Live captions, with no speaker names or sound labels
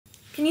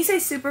Can you say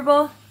Super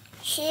Bowl?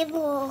 Super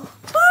Bowl.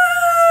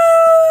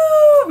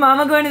 Woo!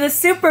 Mama going to the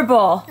Super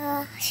Bowl.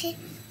 Super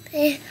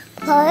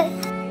Bowl.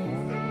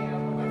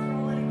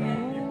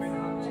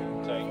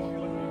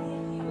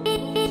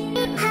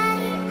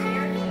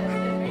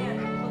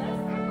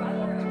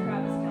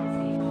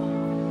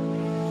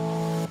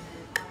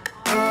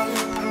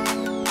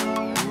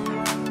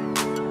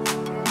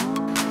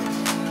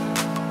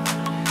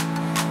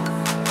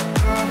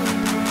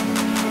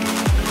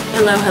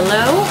 Hello,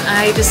 hello.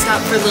 I just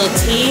stopped for a little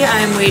tea.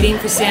 I'm waiting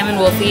for Sam and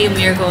Wolfie and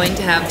we are going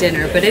to have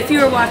dinner. But if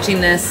you are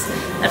watching this,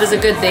 that is a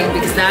good thing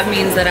because that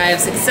means that I have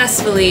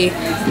successfully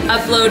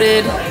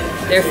uploaded,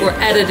 therefore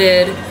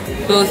edited,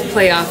 both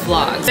playoff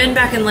vlogs. Been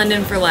back in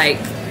London for like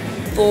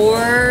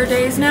 4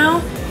 days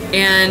now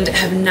and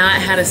have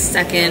not had a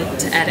second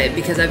to edit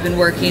because I've been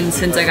working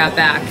since I got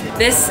back.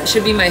 This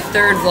should be my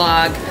third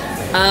vlog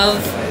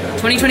of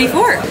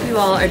 2024. You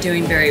all are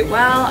doing very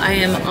well. I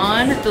am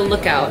on the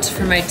lookout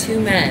for my two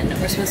men.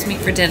 We're supposed to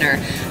meet for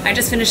dinner. I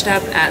just finished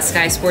up at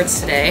Sky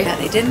Sports today. Yeah,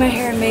 they did my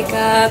hair and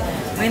makeup,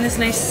 wearing this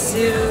nice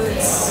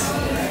suits.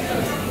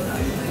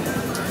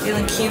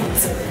 Feeling cute.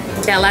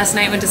 Yeah, last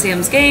night went to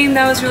Sam's game.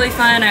 That was really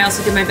fun. I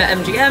also did my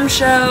BetMGM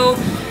show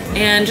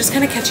and just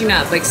kind of catching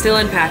up, like still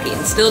unpacking,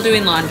 still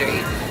doing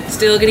laundry,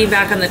 still getting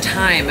back on the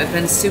time. I've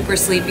been super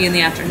sleepy in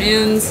the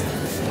afternoons.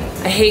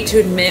 I hate to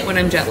admit when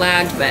I'm jet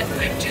lagged, but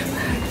I'm jet lagged.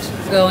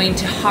 Going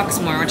to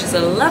Hawksmoor, which is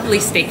a lovely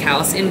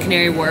steakhouse in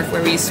Canary Wharf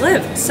where we used to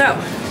live. So,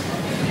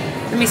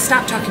 let me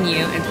stop talking to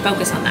you and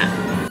focus on that.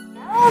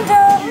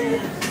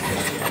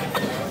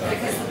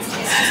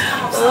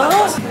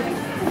 Oh.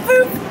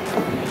 Boop.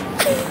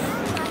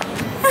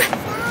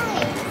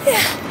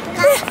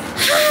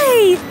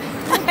 Hi.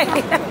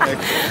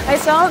 Hi. I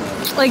saw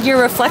like your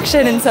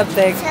reflection in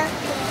something.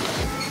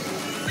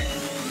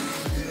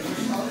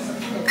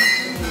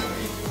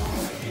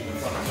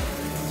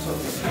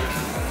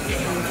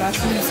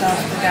 Watching himself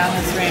down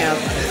this ramp.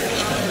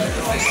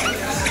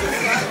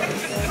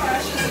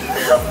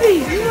 Sophie,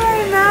 you are a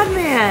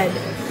madman.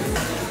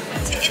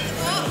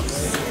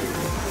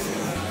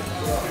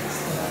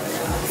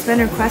 He's been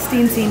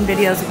requesting seeing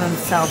videos of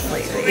himself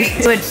lately,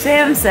 which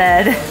Sam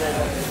said.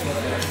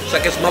 It's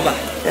like his mama.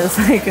 It's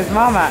like his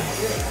mama.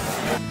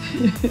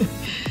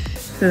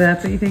 So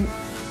that's what you think?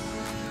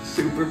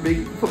 Super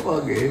big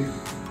football game.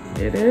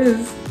 It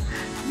is.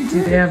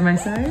 Do they have my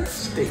size?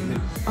 Statement.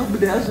 I'll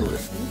bedazzle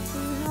it.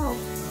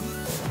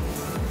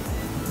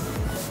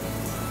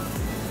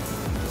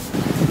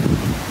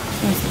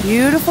 It's a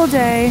beautiful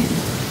day.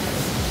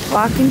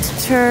 Walking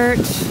to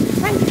church.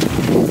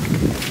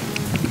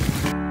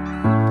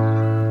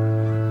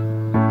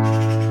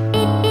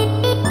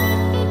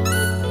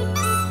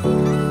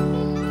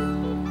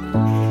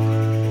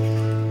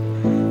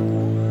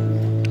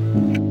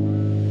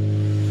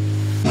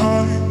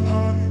 Oh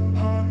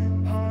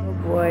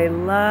boy,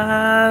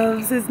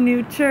 loves his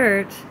new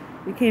church.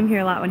 We came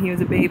here a lot when he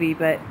was a baby,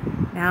 but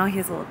now he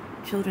has a little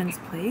children's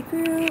play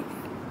group.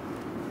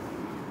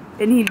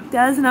 And he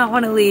does not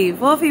want to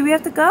leave. Wolfie, we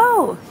have to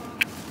go.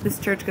 This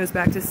church goes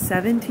back to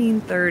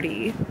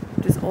 1730,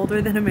 which is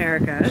older than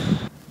America.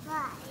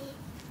 Bye.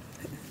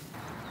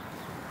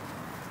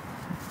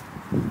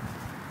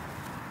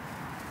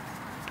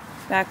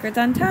 Backwards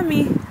on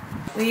tummy.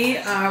 We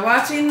are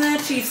watching the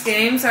Chiefs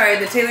game. Sorry,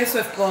 the Taylor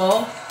Swift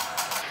Bowl.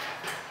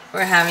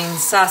 We're having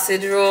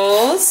sausage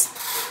rolls,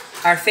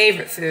 our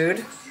favorite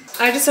food.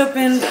 I just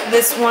opened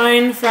this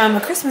wine from a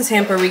Christmas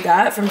hamper we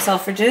got from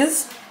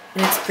Selfridges.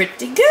 And it's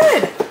pretty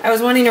good. I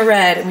was wanting a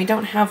red, and we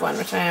don't have one,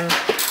 which I am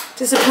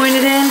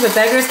disappointed in, but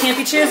beggars can't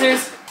be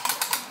choosers.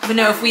 But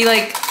no, if we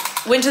like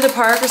went to the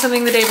park or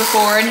something the day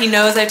before and he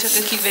knows I took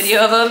a cute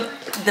video of him,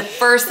 the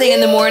first thing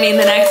in the morning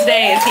the next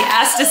day is he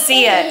asks to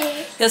see it.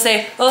 He'll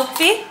say,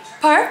 Wolfie,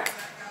 park,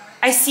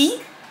 I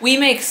see. We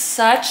make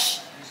such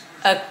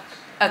a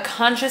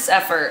conscious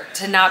effort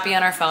to not be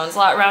on our phones a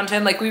lot around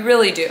him, like we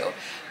really do.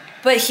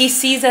 But he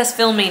sees us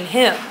filming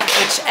him,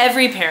 which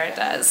every parent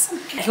does.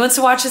 He wants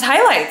to watch his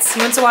highlights. He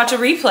wants to watch a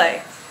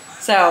replay.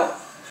 So,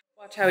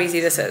 watch how easy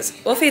this is.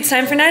 Wolfie, it's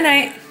time for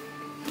night-night.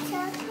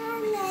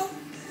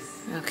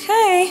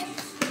 Okay.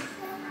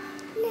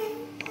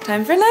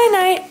 Time for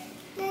night-night.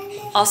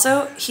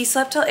 Also, he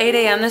slept till 8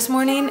 a.m. this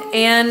morning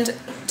and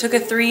took a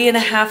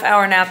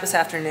 3.5-hour nap this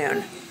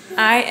afternoon.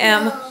 I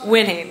am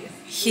winning.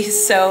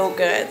 He's so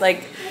good.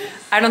 Like,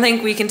 I don't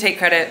think we can take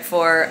credit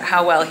for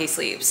how well he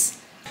sleeps.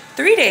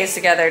 3 days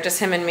together, just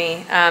him and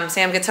me.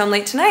 Sam gets home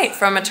late tonight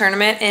from a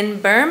tournament in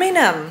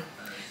Birmingham,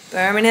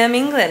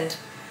 England.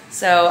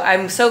 So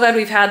I'm so glad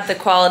we've had the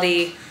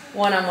quality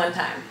one-on-one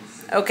time.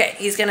 Okay,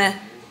 he's gonna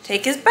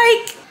take his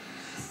bike.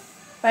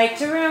 Bike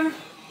to room.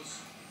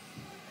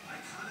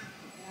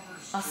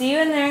 I'll see you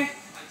in there.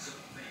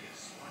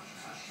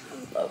 I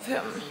love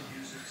him.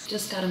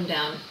 Just got him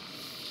down.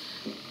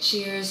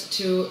 Cheers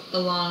to a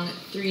long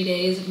 3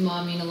 days of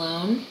momming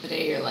alone.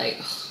 Today you're like,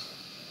 ugh,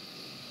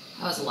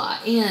 that was a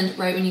lot. And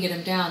right when you get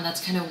him down,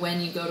 that's kind of when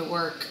you go to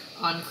work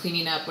on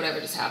cleaning up whatever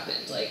just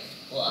happened. Like,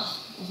 ugh,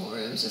 the whole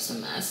room's just a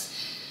mess.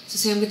 So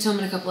Sam gets home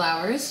in a couple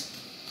hours.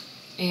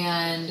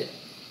 And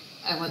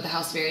I want the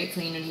house very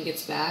clean when he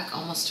gets back,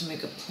 almost to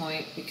make a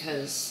point,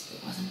 because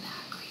it wasn't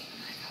that clean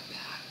when I got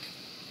back.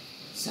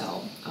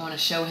 So I want to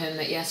show him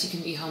that yes, you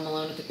can be home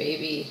alone with the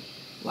baby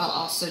while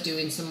also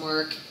doing some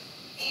work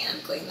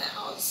and clean the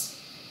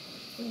house.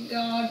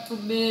 God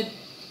forbid.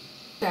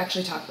 I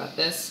actually talk about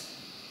this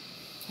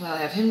while I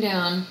have him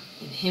down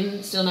and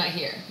him still not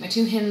here. My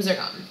 2 hymns are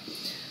gone.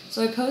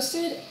 So I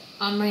posted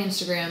on my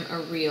Instagram a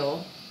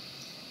reel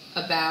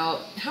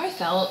about how I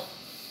felt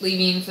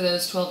leaving for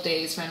those 12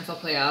 days for NFL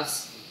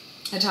playoffs,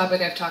 a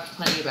topic I've talked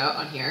plenty about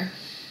on here,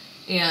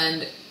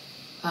 and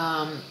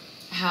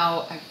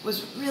how I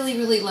was really,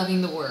 really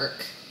loving the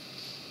work,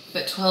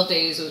 but 12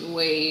 days was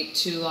way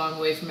too long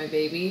away from my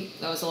baby.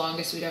 That was the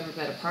longest we'd ever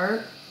been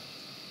apart,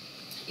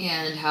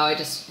 and how I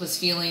just was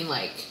feeling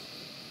like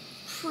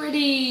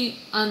pretty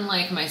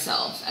unlike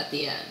myself at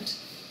the end.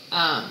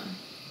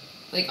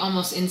 Like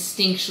almost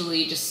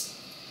instinctually just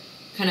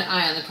kind of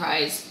eye on the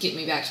prize, get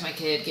me back to my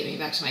kid, get me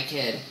back to my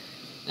kid.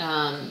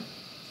 And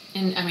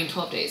I mean,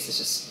 12 days is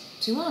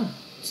just too long.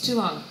 It's too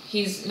long.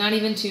 He's not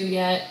even 2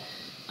 yet.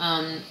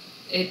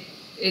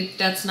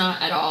 That's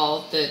not at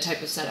all the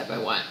type of setup I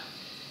want.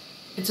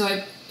 And so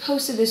I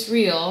posted this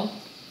reel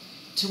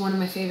to one of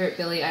my favorite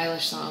Billie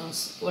Eilish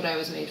songs, What I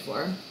Was Made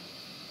For.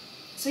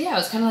 So yeah, it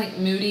was kind of like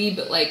moody,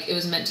 but like it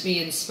was meant to be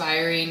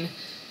inspiring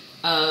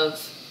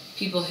of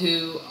people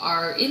who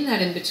are in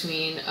that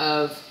in-between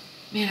of,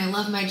 man, I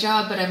love my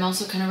job, but I'm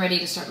also kind of ready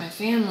to start my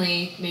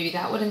family. Maybe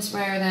that would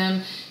inspire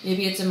them.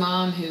 Maybe it's a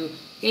mom who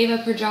gave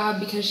up her job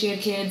because she had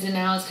kids and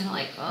now is kind of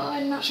like, oh,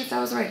 I'm not sure if that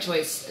was the right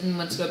choice and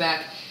wants to go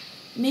back.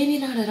 Maybe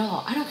not at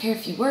all. I don't care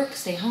if you work,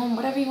 stay home,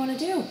 whatever you want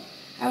to do.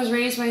 I was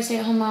raised by a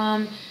stay-at-home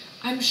mom.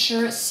 I'm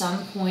sure at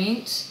some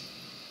point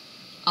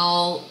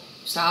I'll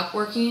stop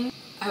working.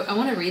 I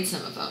want to read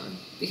some of them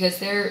because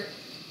they're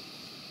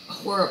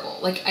horrible.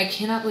 Like, I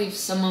cannot believe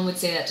someone would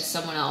say that to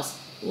someone else,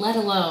 let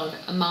alone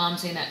a mom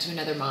saying that to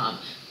another mom.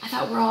 I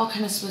thought we're all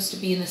kind of supposed to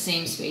be in the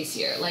same space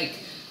here, like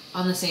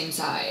on the same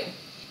side.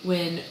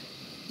 When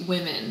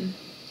women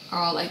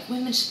are all like,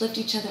 women should lift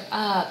each other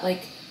up,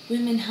 like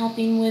women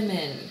helping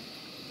women,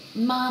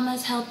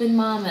 mamas helping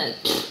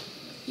mamas.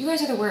 You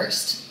guys are the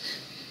worst.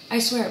 I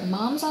swear,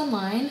 moms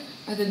online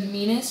are the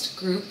meanest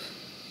group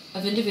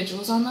of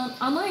individuals online.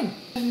 I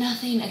have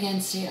nothing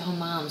against stay-at-home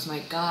moms, my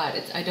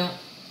God. I don't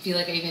feel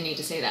like I even need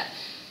to say that.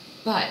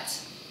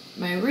 But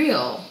my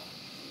reel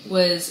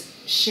was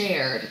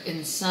shared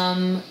in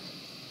some,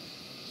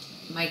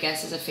 my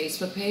guess is a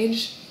Facebook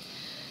page,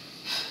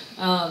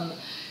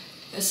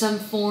 some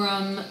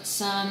forum,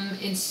 some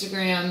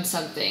Instagram,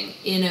 something,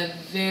 in a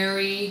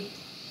very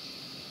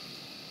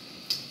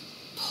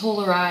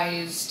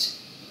polarized,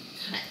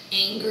 kind of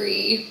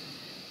angry,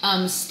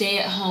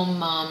 stay-at-home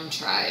mom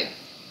tribe.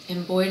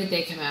 And boy, did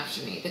they come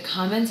after me. The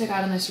comments I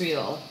got on this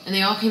reel, and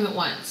they all came at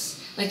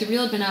once. Like, the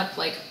reel had been up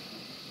like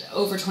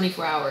over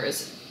 24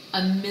 hours.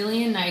 A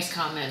million nice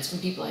comments from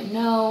people I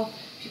know,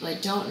 people I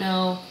don't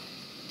know,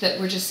 that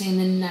were just saying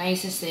the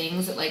nicest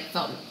things that like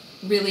felt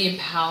really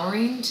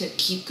empowering to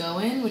keep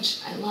going,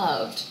 which I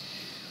loved.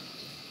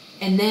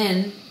 And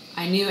then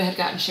I knew it had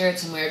gotten shared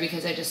somewhere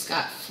because I just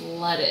got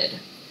flooded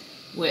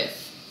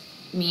with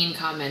mean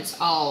comments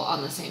all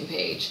on the same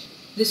page.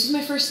 This was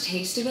my first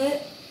taste of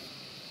it.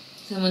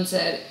 Someone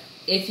said,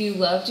 if you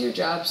loved your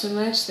job so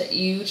much that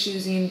you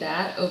choosing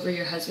that over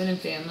your husband and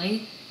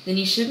family, then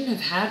you shouldn't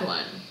have had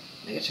one,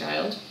 like a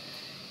child.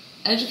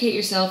 Educate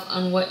yourself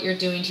on what you're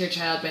doing to your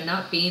child by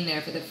not being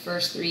there for the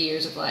first 3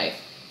 years of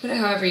life. Put it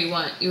however you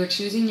want. You are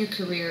choosing your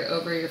career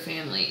over your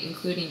family,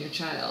 including your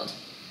child.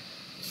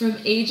 From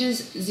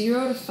ages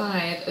 0 to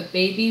 5, a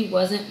baby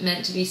wasn't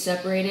meant to be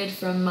separated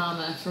from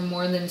mama for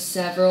more than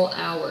several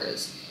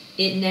hours.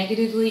 It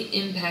negatively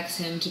impacts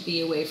him to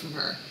be away from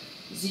her.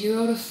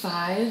 0 to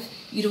 5?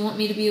 You don't want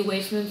me to be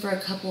away from him for a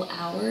couple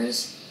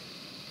hours?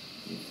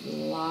 You've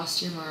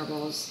lost your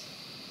marbles.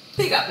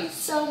 They got me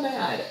so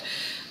mad.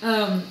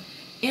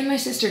 And my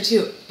sister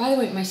too. By the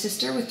way, my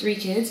sister with 3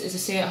 kids is a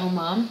stay-at-home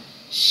mom.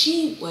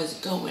 She was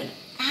going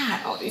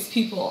at all these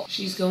people.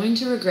 She's going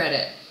to regret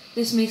it.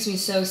 This makes me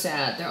so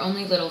sad. They're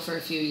only little for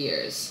a few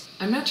years.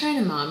 I'm not trying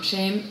to mom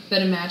shame,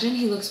 but imagine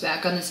he looks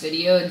back on this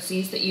video and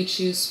sees that you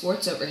choose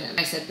sports over him.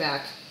 I said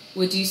back,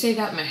 would you say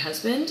that my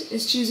husband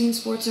is choosing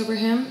sports over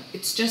him?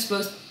 It's just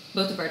both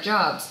of our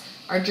jobs.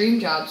 Our dream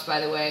jobs, by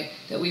the way,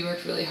 that we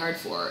worked really hard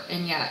for.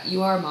 And yeah,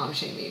 you are mom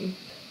shaming.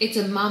 It's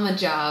a mama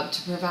job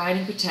to provide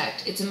and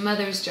protect. It's a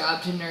mother's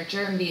job to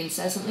nurture and be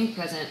incessantly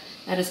present.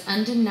 That is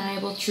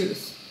undeniable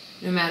truth.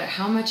 No matter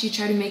how much you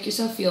try to make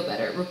yourself feel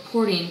better,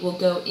 reporting will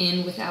go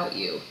in without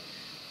you.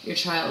 Your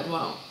child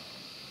won't.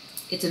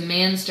 It's a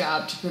man's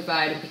job to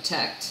provide and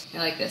protect. I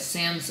like this.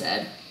 Sam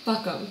said,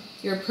 fuck 'em.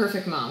 You're a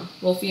perfect mom.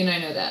 Wolfie and I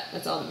know that.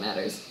 That's all that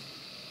matters.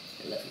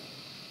 I love you.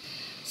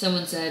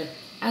 Someone said,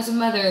 as a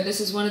mother,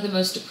 this is one of the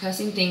most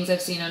depressing things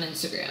I've seen on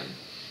Instagram.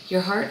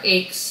 Your heart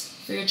aches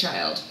for your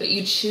child, but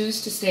you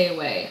choose to stay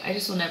away. I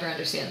just will never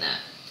understand that.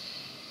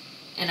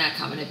 And I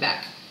commented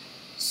back,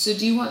 so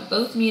do you want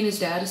both me and his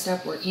dad to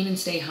stop working and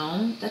stay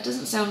home? That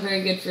doesn't sound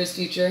very good for his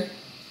future.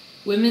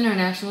 Women are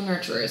natural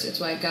nurturers. It's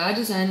why God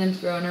designed them to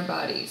grow in our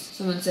bodies.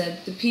 Someone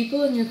said, the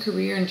people in your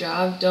career and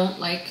job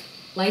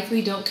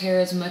likely don't care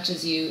as much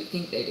as you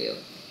think they do.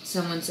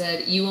 Someone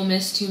said, you will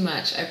miss too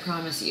much, I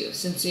promise you.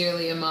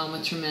 Sincerely, a mom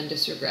with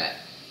tremendous regret.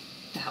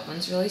 That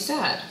one's really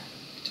sad.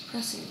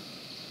 Depressing.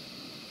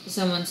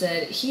 Someone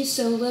said, he's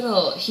so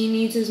little, he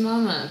needs his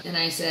mama. And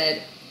I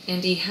said,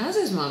 and he has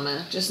his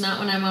mama, just not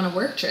when I'm on a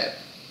work trip.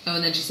 Oh,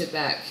 and then she said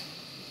back,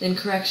 then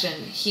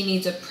correction, he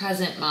needs a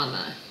present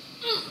mama.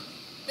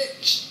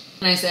 Bitch.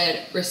 And I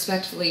said,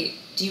 respectfully,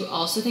 do you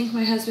also think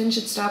my husband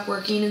should stop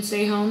working and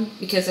stay home?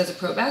 Because as a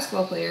pro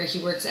basketball player, he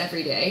works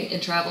every day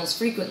and travels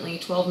frequently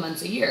 12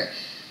 months a year.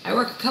 I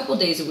work a couple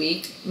days a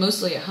week,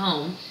 mostly at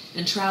home,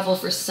 and travel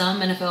for some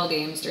NFL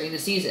games during the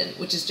season,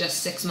 which is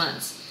just 6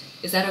 months.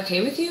 Is that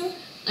okay with you?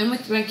 I'm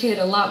with my kid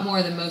a lot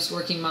more than most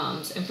working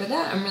moms, and for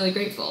that I'm really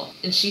grateful.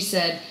 And she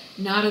said,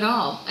 not at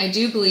all. I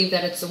do believe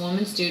that it's the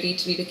woman's duty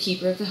to be the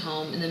keeper of the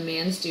home and the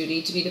man's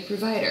duty to be the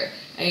provider.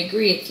 I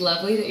agree, it's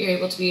lovely that you're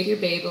able to be with your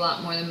babe a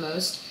lot more than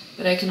most,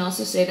 but I can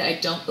also say that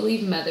I don't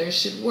believe mothers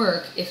should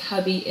work if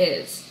hubby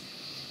is.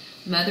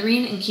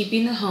 Mothering and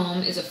keeping the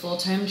home is a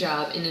full-time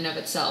job in and of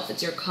itself.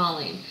 It's your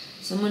calling.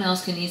 Someone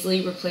else can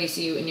easily replace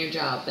you in your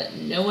job, but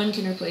no one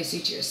can replace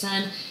you to your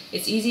son.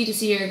 It's easy to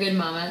see you're a good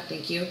mama,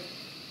 thank you,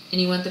 and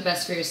you want the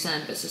best for your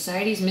son, but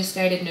society's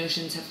misguided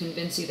notions have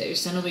convinced you that your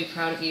son will be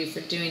proud of you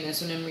for doing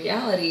this, when in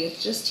reality,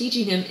 it's just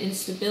teaching him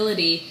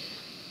instability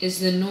is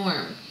the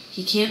norm.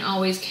 He can't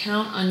always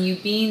count on you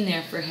being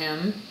there for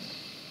him.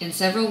 In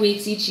several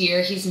weeks each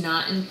year, he's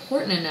not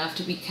important enough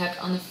to be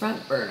kept on the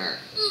front burner.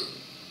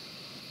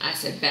 I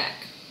said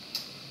back,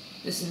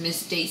 this is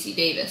Miss Daisy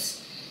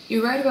Davis.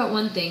 You're right about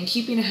one thing,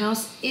 keeping a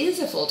house is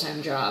a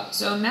full-time job,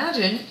 so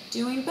imagine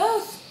doing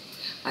both.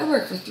 I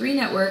work for 3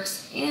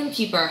 networks and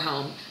keep our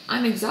home.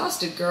 I'm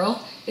exhausted,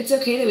 girl. It's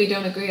okay that we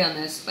don't agree on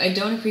this, but I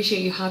don't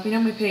appreciate you hopping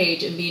on my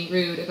page and being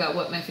rude about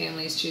what my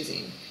family is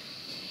choosing.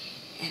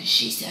 And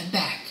she said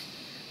back,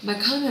 my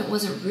comment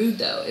wasn't rude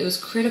though, it was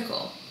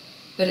critical.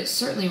 But it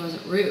certainly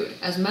wasn't rude.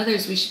 As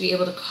mothers, we should be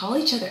able to call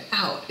each other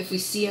out if we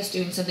see us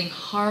doing something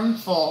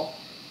harmful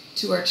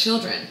to our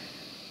children.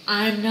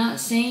 I'm not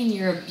saying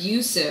you're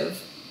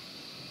abusive.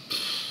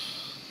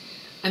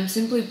 I'm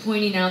simply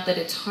pointing out that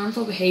it's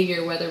harmful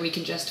behavior whether we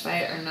can justify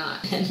it or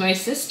not. And my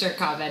sister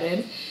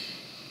commented,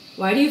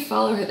 why do you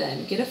follow her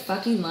then? Get a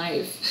fucking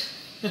life.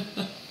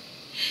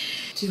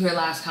 To her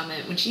last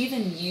comment, when she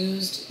even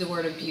used the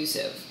word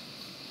abusive.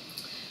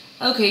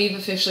 Okay, you've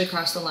officially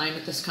crossed the line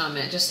with this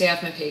comment. Just stay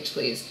off my page,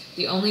 please.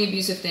 The only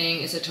abusive thing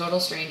is a total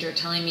stranger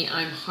telling me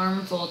I'm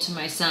harmful to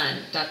my son, ...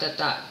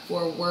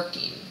 for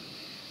working.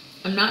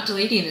 I'm not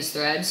deleting this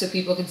thread so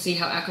people can see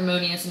how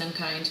acrimonious and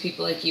unkind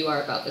people like you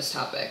are about this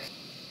topic.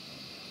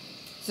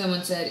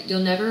 Someone said, you'll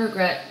never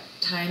regret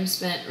time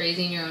spent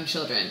raising your own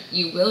children.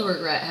 You will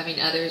regret having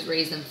others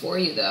raise them for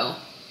you, though.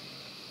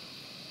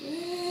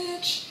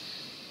 Bitch.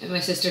 And my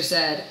sister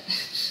said,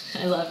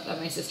 I love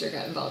that my sister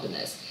got involved in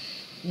this.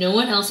 No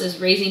one else is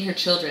raising her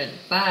children.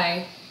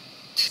 Bye.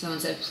 Someone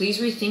said, please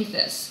rethink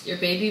this. Your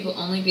baby will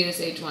only be this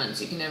age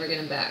once. You can never get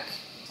him back.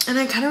 And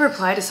I kind of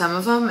replied to some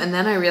of them, and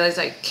then I realized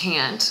I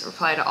can't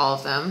reply to all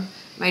of them.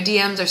 My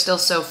DMs are still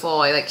so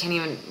full, I can't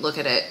even look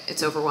at it.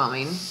 It's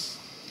overwhelming.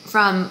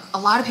 From a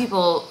lot of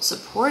people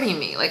supporting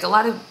me, a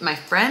lot of my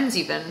friends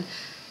even,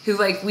 who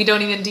we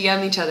don't even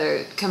DM each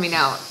other coming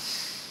out.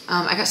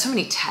 I got so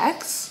many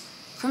texts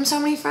from so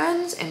many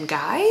friends and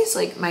guys,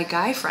 my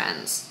guy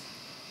friends.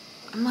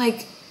 I'm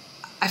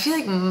I feel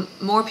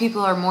like more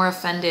people are more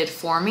offended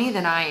for me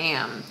than I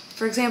am.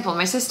 For example,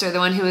 my sister, the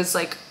one who was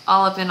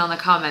all up in on the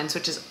comments,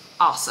 which is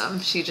awesome.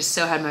 She just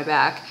so had my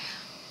back.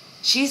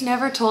 She's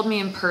never told me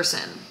in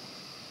person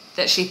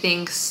that she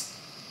thinks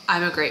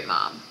I'm a great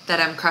mom, that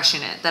I'm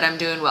crushing it, that I'm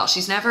doing well.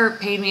 She's never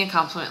paid me a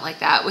compliment like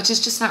that, which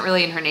is just not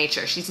really in her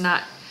nature. She's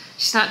not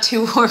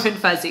too warm and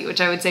fuzzy, which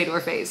I would say to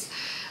her face.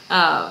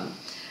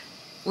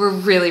 We're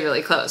really,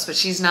 really close, but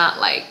she's not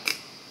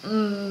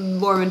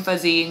warm and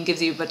fuzzy and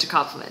gives you a bunch of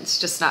compliments.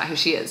 Just not who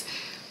she is.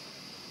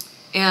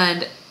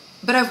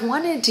 But I've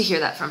wanted to hear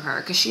that from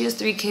her because she has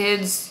 3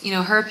 kids.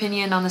 Her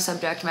opinion on the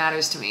subject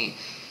matters to me.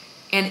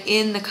 And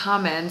in the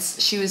comments,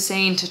 she was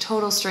saying to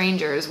total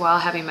strangers while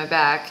having my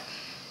back,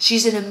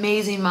 she's an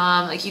amazing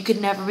mom. You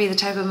could never be the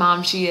type of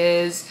mom she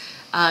is.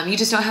 You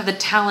just don't have the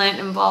talent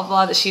and blah,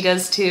 blah that she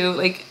does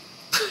too.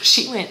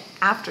 She went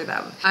after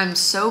them. I'm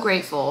so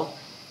grateful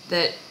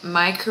that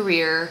my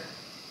career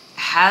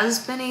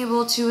has been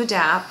able to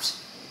adapt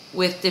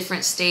with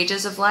different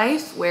stages of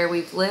life, where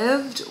we've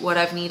lived, what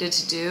I've needed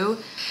to do.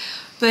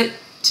 But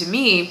to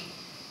me,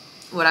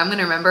 what I'm going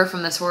to remember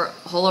from this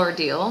whole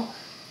ordeal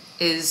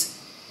is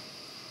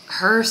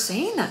her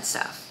saying that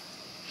stuff.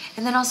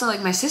 And then also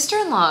my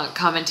sister-in-law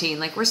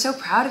commenting, we're so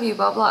proud of you,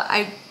 blah, blah.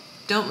 I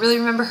don't really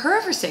remember her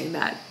ever saying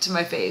that to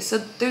my face. So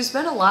there's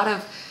been a lot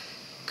of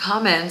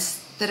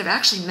comments that have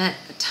actually meant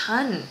a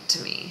ton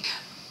to me.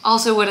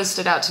 Also, what has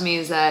stood out to me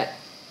is that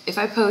if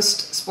I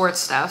post sports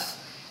stuff,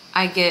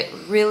 I get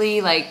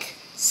really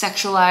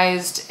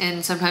sexualized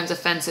and sometimes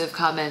offensive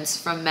comments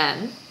from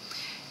men.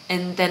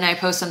 and then I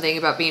post something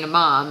about being a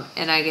mom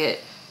and I get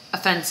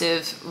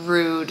offensive,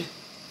 rude,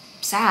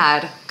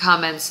 sad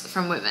comments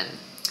from women.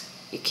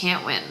 You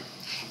can't win.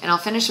 And I'll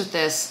finish with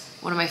this.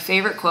 One of my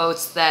favorite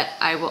quotes that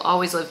I will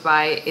always live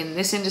by in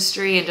this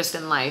industry and just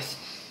in life.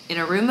 In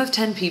a room of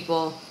 10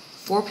 people,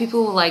 4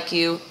 people will like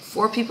you,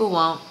 4 people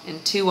won't,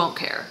 and 2 won't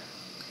care.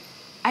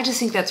 I just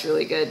think that's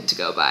really good to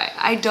go by.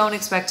 I don't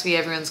expect to be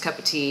everyone's cup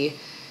of tea,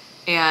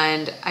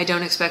 and I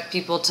don't expect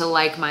people to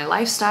like my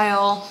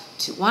lifestyle,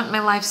 to want my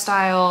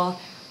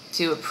lifestyle,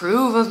 to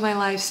approve of my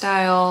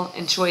lifestyle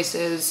and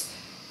choices,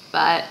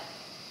 but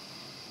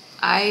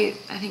I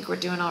think we're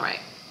doing all right.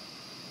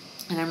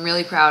 And I'm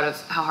really proud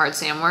of how hard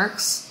Sam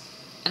works,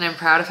 and I'm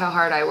proud of how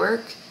hard I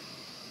work,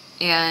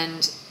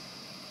 and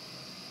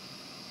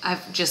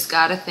I've just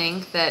got to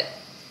think that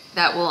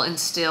that will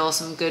instill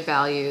some good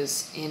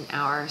values in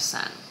our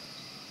son.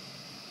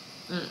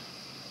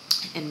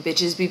 And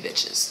bitches be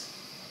bitches.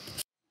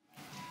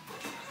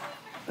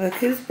 Look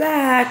who's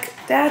back.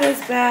 Dada's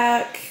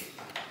back.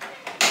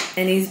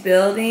 And he's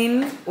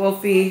building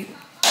Wolfie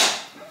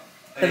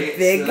the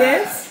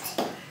biggest,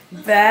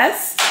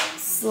 best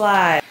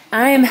slide.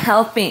 I am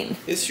helping.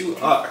 Yes, you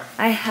are.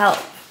 I help.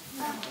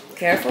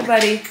 Careful,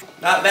 buddy.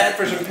 Not bad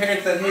for some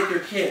parents that hate their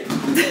kid.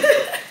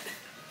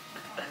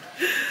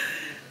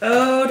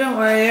 Oh, don't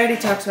worry. I already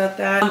talked about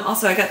that.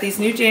 Also, I got these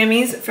new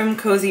jammies from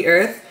Cozy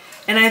Earth,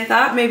 and I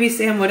thought maybe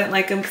Sam wouldn't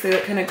like them because they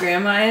look kind of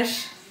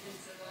grandma-ish.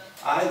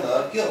 I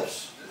love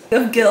gilfs.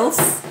 Of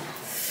gilfs,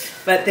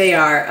 but they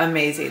are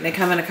amazing. They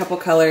come in a couple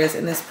colors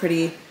in this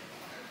pretty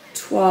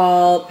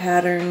toile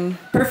pattern.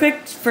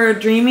 Perfect for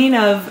dreaming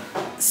of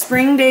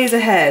spring days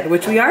ahead,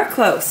 which we are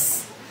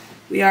close.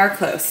 We are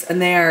close,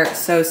 and they are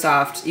so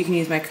soft. You can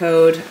use my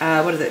code,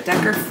 what is it,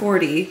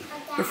 Decker40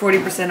 for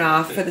 40%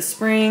 off for the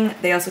spring.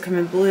 They also come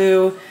in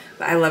blue,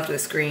 but I loved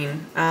this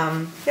green.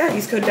 Yeah,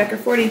 use code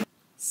Decker40.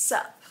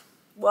 Sup.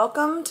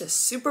 Welcome to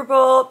Super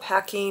Bowl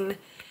packing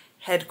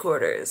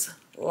headquarters.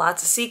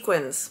 Lots of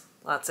sequins,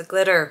 lots of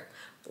glitter,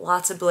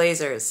 lots of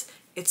blazers.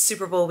 It's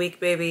Super Bowl week,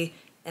 baby,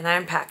 and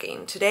I'm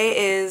packing. Today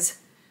is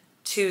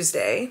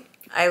Tuesday.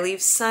 I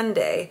leave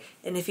Sunday,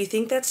 and if you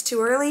think that's too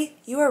early,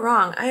 you are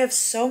wrong. I have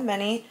so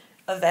many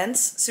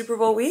events Super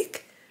Bowl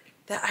week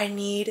that I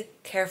need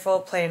careful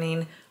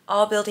planning,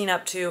 all building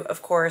up to,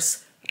 of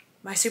course,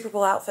 my Super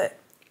Bowl outfit,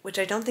 which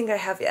I don't think I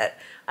have yet.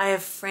 I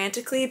have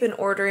frantically been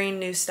ordering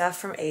new stuff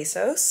from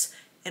ASOS,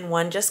 and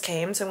one just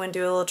came, so I'm going to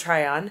do a little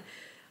try on.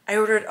 I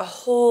ordered a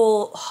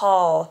whole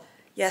haul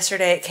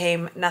yesterday. It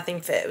came, nothing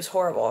fit. It was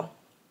horrible.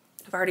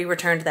 I've already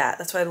returned that.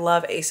 That's why I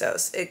love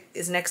ASOS. It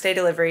is next day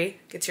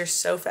delivery. Gets here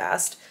so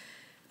fast.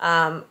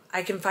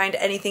 I can find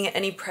anything at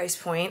any price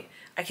point.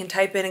 I can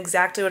type in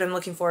exactly what I'm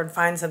looking for and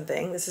find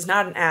something. This is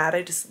not an ad.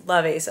 I just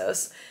love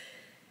ASOS.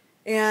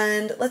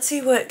 And let's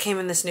see what came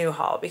in this new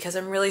haul, because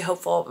I'm really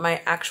hopeful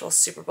my actual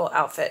Super Bowl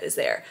outfit is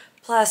there.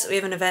 Plus, we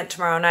have an event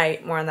tomorrow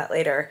night, more on that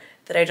later,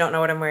 that I don't know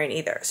what I'm wearing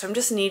either. So I'm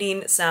just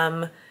needing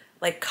some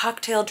like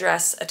cocktail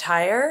dress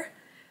attire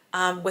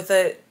with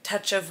a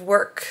touch of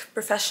work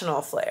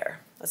professional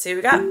flair. Let's see what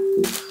we got.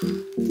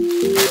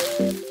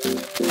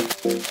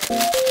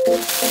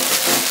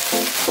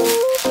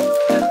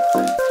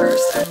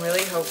 First, I'm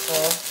really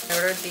hopeful. I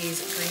ordered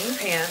these green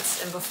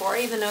pants, and before I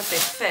even know if they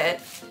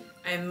fit,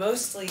 I'm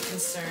mostly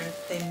concerned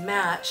they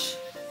match.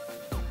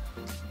 Oh,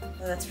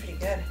 that's pretty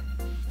good.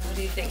 What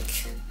do you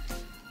think?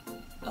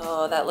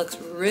 Oh, that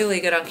looks really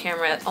good on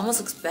camera. It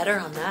almost looks better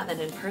on that than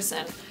in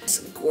person. This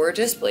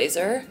gorgeous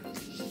blazer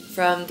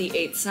from the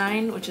 8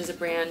 Sign, which is a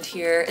brand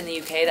here in the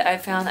UK that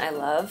I've found that I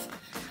love.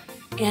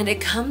 And it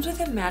comes with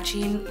a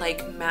matching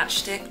like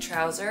matchstick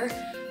trouser,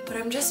 but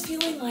I'm just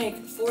feeling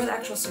like for the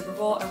actual Super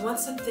Bowl, I want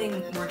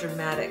something more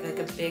dramatic, like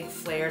a big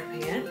flared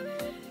pant.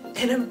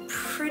 And I'm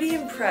pretty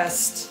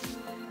impressed.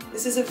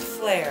 This is a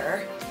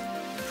flare.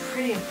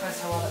 Pretty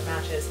impressed how well it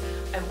matches.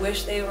 I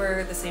wish they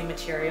were the same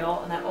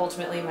material, and that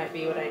ultimately might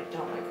be what I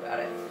don't like about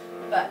it.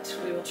 But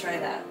we will try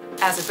that.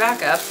 As a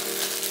backup,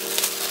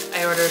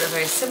 I ordered a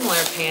very similar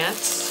pant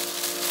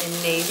in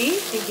navy,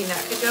 thinking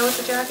that could go with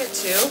the jacket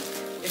too,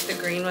 if the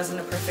green wasn't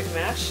a perfect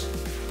match.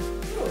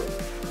 Ooh,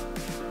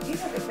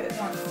 these look a bit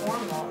more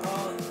formal.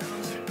 Oh,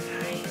 those are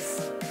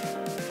nice.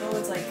 Oh,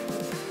 it's like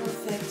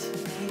perfect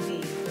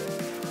navy.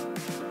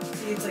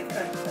 See, it's like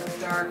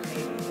a dark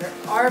navy. There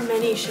are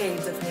many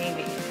shades of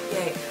navy.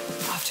 Yay,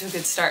 off to a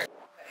good start.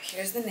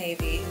 Here's the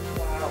navy.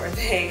 Wow, are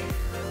they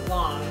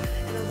long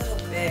and a little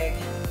big.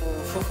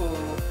 Ooh.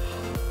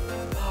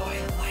 Oh, I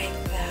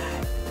like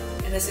that.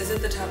 And this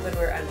isn't the top I'd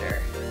wear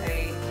under.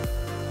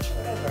 Not sure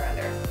what I'd wear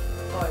under.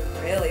 Oh,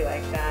 I really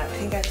like that. I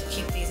think I have to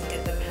keep these and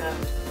get them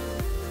hemmed.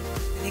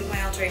 I think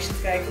my alterations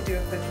guy could do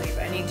it quickly,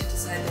 but I need to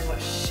decide then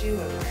what shoe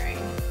I'm wearing.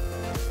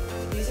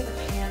 These are the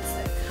pants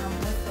that come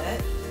with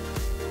it,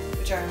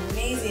 which are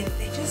amazing.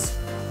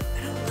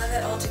 I don't love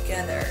it all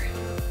together.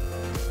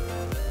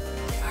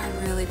 They are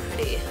really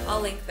pretty. I'll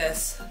link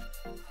this.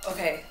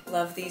 Okay,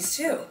 love these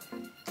too.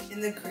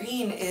 And the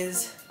green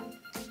is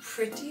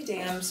pretty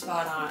damn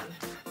spot on.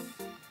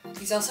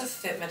 These also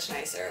fit much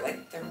nicer,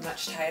 like they're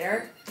much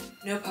tighter.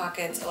 no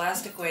pockets,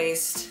 elastic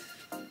waist.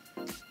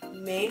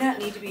 May not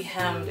need to be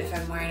hemmed if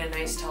I'm wearing a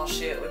nice tall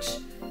shoe, which,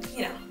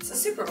 you know, it's a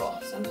Super Bowl,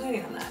 so I'm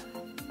planning on that.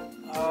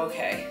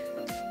 Okay,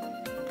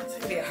 it's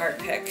gonna be a hard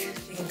pick.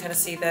 You can kind of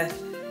see the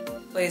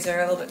blazer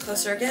a little bit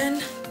closer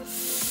again.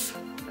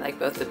 I like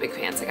both the big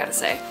pants, I gotta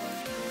say.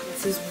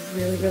 This is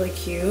really, really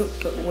cute,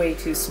 but way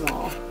too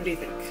small. What do you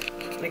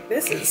think? Like,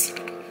 this is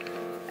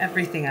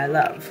everything I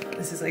love.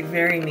 This is like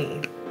very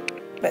me,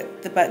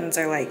 but the buttons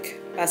are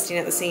like busting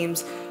at the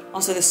seams.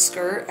 Also the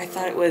skirt, I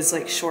thought it was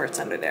like shorts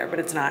under there, but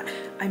it's not.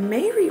 I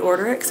may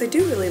reorder it because I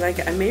do really like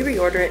it. I may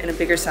reorder it in a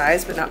bigger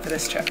size, but not for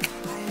this trip.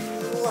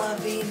 I'm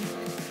loving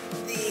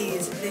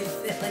these. They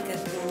fit like a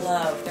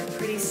glove. They're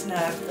pretty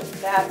snug, but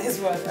that is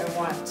what I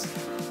want.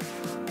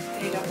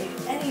 They don't need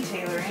any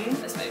tailoring.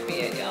 This might be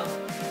it, y'all.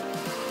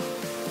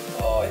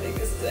 Oh, I think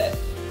this is it.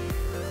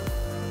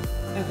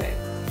 Okay,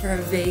 for a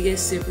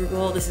Vegas Super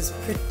Bowl, this is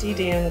pretty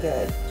damn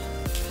good.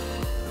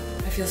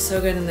 I feel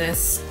so good in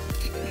this.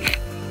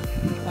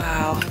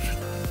 Wow.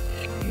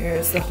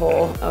 Here's the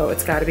hole. Oh,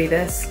 it's gotta be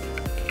this.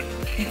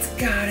 It's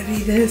gotta be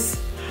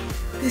this.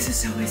 This is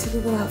so my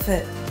Super Bowl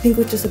outfit. I think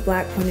with just a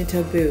black pointed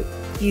toe boot.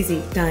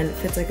 Easy, done.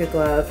 Fits like a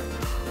glove.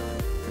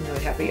 I'm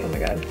really happy. Oh my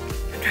God.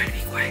 I'm trying to be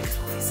quiet because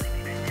Wolfie's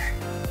sleeping right there.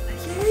 Like,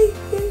 yay,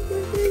 yay,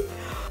 yay, yay.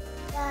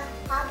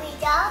 Puppy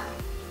dog.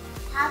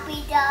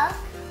 Puppy dog.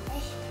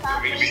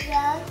 Puppy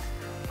dog.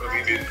 Want me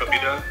to be a puppy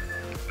dog?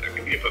 I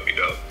can be a puppy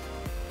dog.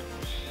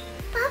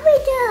 Puppy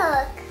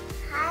dog.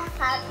 Hi,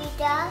 puppy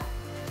dog.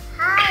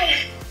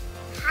 Hi.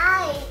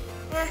 Hi.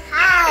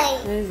 Hi.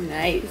 That is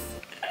nice.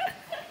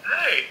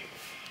 Hey!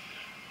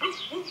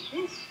 Woof, woof,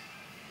 woof.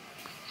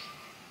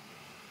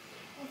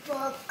 A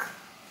book.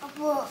 A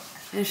book.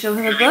 And show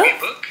him a You book? read me a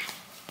book?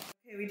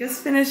 Okay, we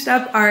just finished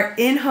up our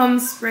in-home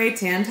spray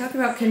tan. Talk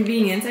about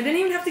convenience. I didn't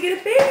even have to get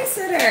a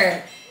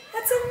babysitter.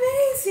 That's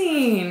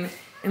amazing.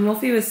 And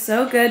Wolfie was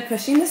so good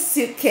pushing the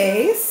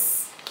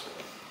suitcase.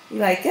 You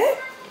like it?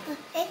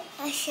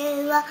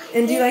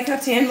 And do you like how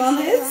tan mom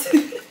is?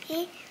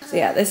 So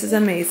yeah, this is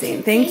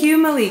amazing. Thank you,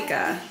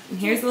 Malika. And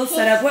here's a little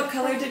setup. What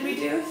color did we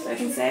do, so I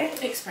can say?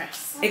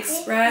 Express.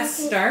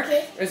 Express dark?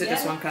 Or is it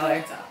just one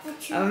color?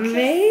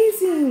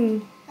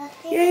 Amazing.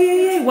 Yay,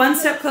 yay, yay. One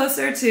step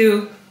closer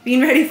to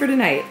being ready for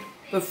tonight.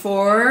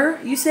 Before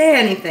you say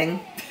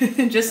anything,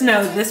 just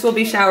know this will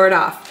be showered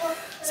off.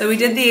 So we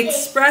did the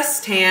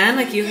express tan,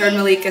 like you heard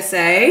Malika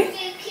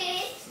say.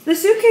 The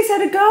suitcase had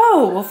to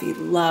go. Wolfie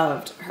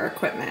loved her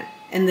equipment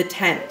and the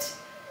tent.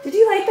 Did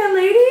you like that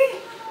lady?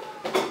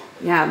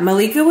 Yeah,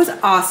 Malika was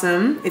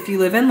awesome. If you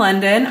live in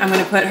London, I'm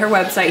gonna put her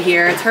website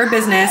here. It's her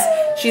business.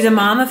 She's a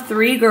mom of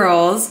 3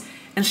 girls,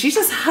 and she's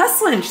just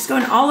hustling. She's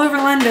going all over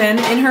London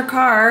in her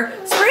car,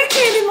 spray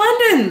tanning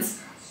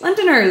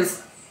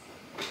Londoners.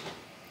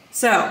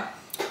 So,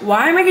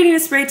 why am I getting a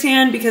spray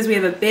tan? Because we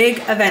have a big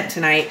event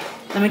tonight.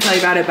 Let me tell you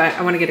about it, but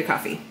I wanna get a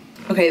coffee.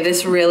 Okay,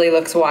 this really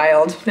looks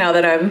wild now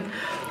that I'm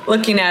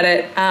looking at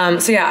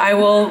it. So yeah, I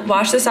will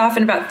wash this off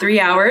in about 3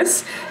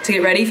 hours to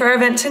get ready for our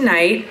event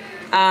tonight.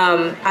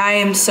 I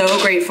am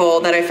so grateful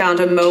that I found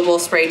a mobile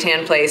spray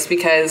tan place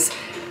because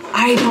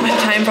I don't have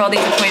time for all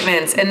these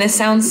appointments. And this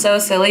sounds so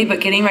silly, but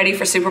getting ready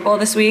for Super Bowl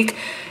this week,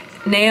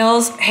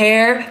 nails,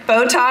 hair,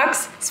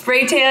 Botox,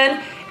 spray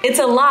tan, it's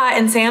a lot,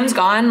 and Sam's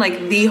gone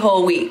like the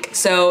whole week.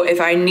 So if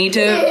I need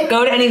to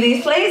go to any of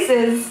these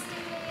places,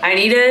 I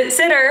need a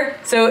sitter.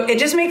 So it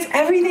just makes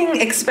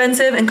everything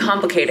expensive and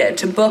complicated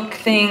to book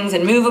things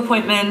and move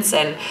appointments.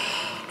 And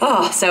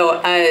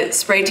so a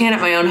spray tan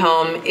at my own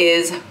home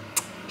is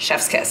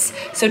chef's kiss.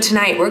 So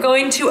tonight we're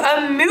going to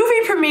a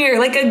movie premiere,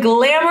 like a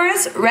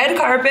glamorous red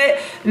carpet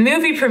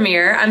movie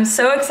premiere. I'm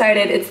so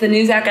excited. It's the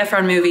new Zac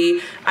Efron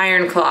movie,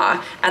 Iron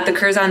Claw, at the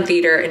Curzon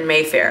Theatre in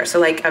Mayfair. So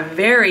like a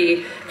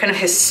very kind of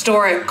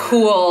historic,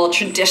 cool,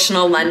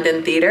 traditional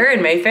London theater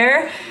in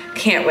Mayfair.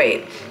 Can't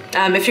wait.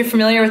 If you're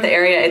familiar with the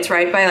area, it's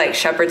right by like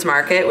Shepherd's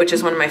Market, which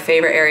is one of my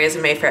favorite areas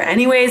in Mayfair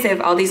anyways. They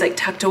have all these like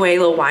tucked away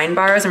little wine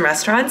bars and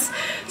restaurants.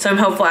 So I'm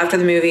hopeful after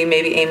the movie,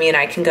 maybe Amy and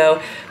I can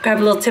go grab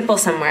a little tipple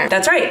somewhere.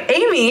 That's right,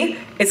 Amy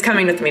is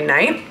coming with me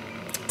tonight.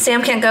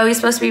 Sam can't go, he's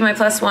supposed to be my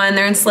 +1.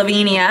 They're in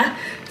Slovenia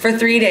for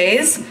 3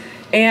 days.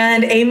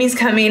 And Amy's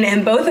coming,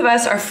 and both of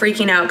us are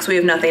freaking out because we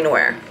have nothing to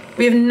wear.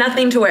 We have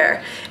nothing to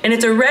wear. And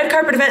it's a red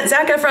carpet event.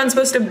 Zac Efron's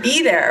supposed to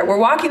be there. We're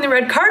walking the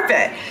red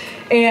carpet.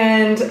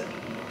 And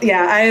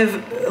yeah,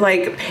 I've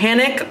like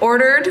panic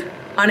ordered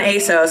on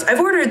ASOS. I've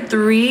ordered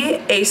 3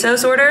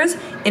 ASOS orders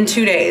in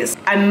 2 days.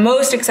 I'm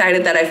most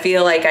excited that I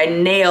feel like I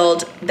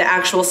nailed the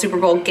actual Super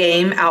Bowl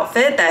game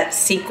outfit, that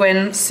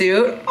sequin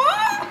suit.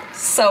 Oh,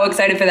 so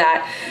excited for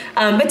that.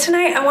 But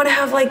tonight I want to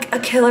have like a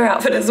killer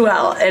outfit as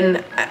well,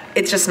 and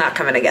it's just not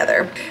coming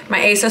together. My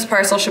ASOS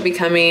parcel should be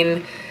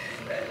coming,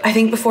 I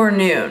think, before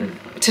noon.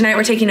 Tonight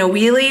we're taking a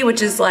wheelie,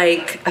 which is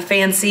like a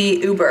fancy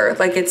Uber.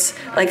 Like it's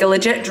like a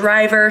legit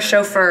driver,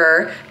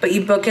 chauffeur, but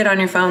you book it on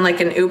your phone like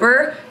an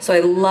Uber. So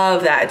I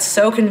love that. It's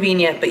so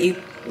convenient, but you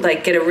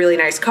like get a really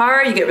nice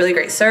car, you get really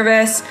great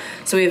service.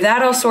 So we have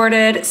that all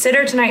sorted.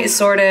 Sitter tonight is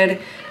sorted.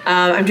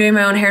 I'm doing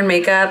my own hair and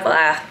makeup.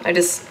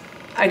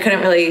 I couldn't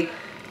really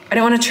I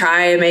don't want to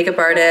try a makeup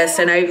artist,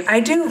 and I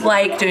do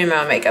like doing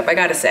my own makeup, I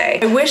gotta say.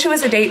 I wish it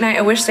was a date night.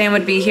 I wish Sam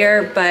would be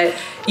here, but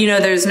you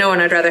know, there's no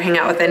one I'd rather hang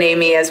out with than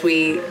Amy, as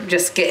we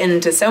just get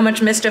into so much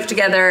mischief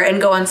together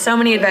and go on so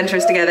many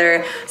adventures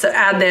together. So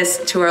add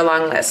this to our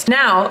long list.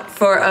 Now,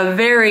 for a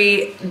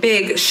very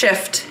big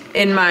shift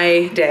in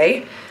my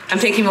day, I'm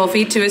taking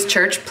Wolfie to his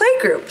church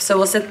playgroup. So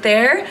we'll sit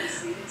there,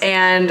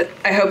 and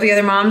I hope the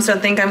other moms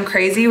don't think I'm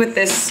crazy with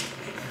this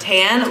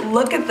tan.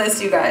 Look at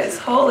this, you guys,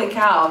 holy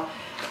cow.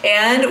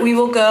 And we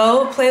will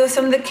go play with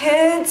some of the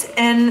kids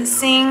and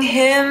sing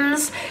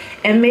hymns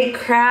and make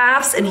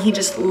crafts, and he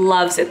just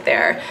loves it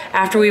there.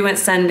 After we went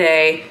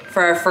Sunday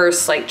for our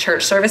first like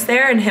church service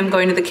there and him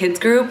going to the kids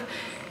group,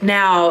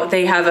 now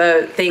they have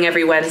a thing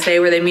every Wednesday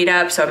where they meet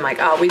up. So I'm like,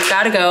 oh, we've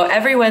got to go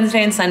every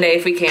Wednesday and Sunday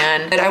if we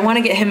can. But I want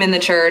to get him in the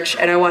church,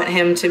 and I want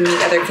him to meet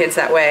other kids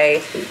that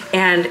way.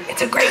 And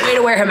it's a great way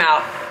to wear him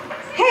out.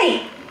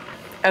 Hey.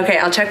 Okay,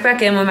 I'll check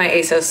back in when my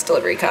ASOS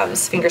delivery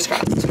comes. Fingers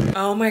crossed.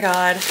 Oh my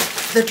God,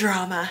 the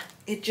drama.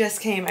 It just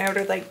came. I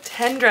ordered like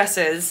 10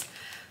 dresses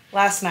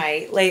last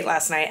night, late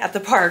last night at the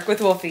park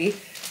with Wolfie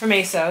from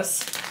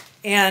ASOS.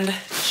 And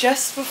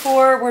just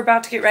before we're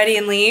about to get ready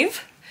and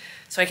leave,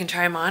 so I can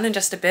try them on in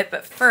just a bit,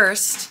 but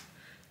first,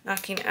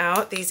 knocking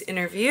out these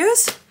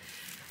interviews.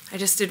 I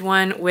just did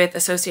one with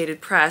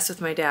Associated Press with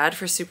my dad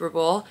for Super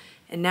Bowl,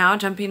 and now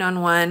jumping on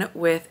one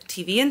with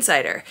TV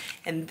Insider.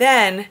 And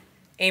then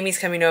Amy's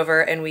coming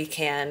over and we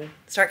can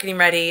start getting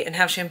ready and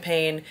have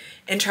champagne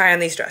and try on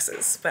these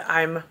dresses. But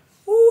I'm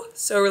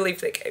so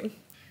relieved they came.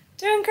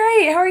 Doing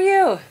great, how are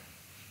you?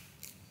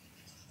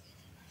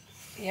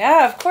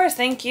 Yeah, of course,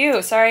 thank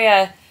you. Sorry,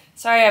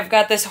 I've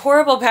got this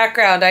horrible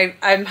background.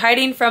 I'm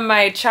hiding from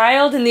my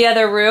child in the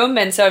other room,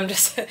 and so I'm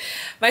just,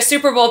 my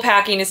Super Bowl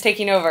packing is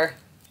taking over.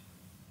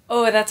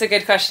 Oh, that's a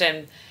good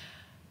question.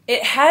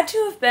 It had to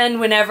have been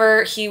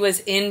whenever he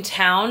was in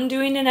town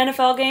doing an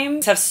NFL game.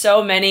 I have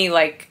so many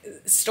like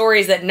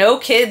stories that no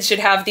kids should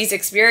have these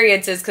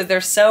experiences because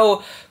they're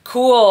so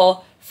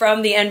cool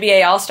from the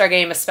NBA All-Star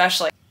game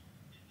especially.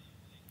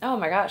 Oh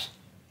my gosh.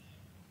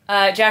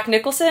 Jack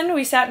Nicholson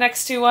we sat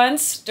next to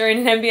once during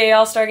an NBA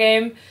All-Star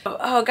game.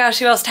 Oh gosh,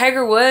 who else?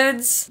 Tiger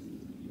Woods.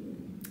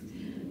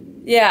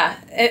 Yeah,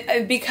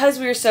 because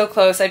we were so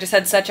close, I just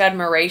had such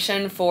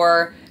admiration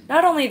for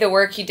not only the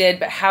work he did,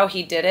 but how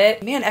he did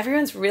it. Man,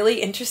 everyone's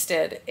really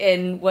interested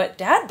in what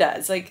Dad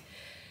does. Like,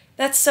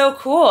 that's so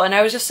cool. And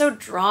I was just so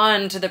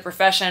drawn to the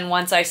profession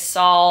once I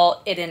saw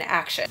it in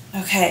action.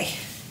 Okay,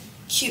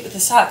 cute with the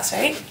socks,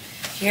 right?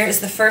 Here is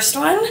the first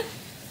one.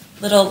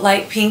 Little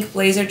light pink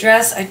blazer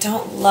dress. I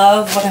don't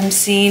love what I'm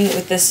seeing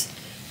with this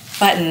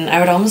button. I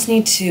would almost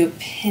need to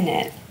pin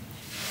it.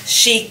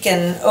 Chic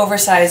and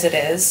oversized it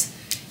is.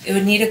 It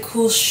would need a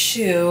cool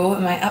shoe.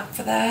 Am I up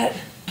for that?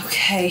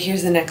 Okay,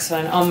 here's the next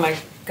one. Oh my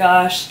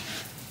gosh.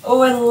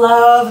 Oh, I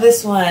love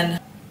this one.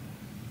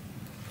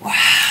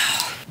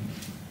 Wow.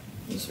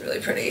 It's really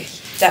pretty.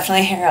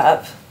 Definitely hair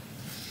up.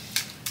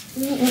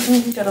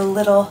 Got a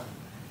little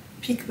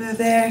peekaboo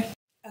there.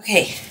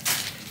 Okay,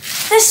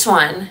 this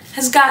one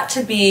has got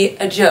to be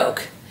a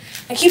joke.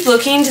 I keep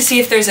looking to see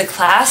if there's a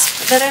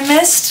clasp that I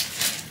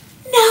missed.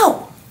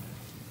 No.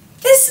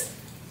 This...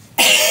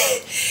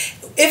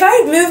 If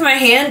I move my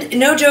hand,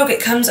 no joke,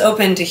 it comes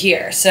open to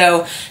here.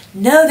 So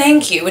no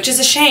thank you, which is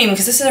a shame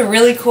because this is a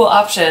really cool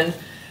option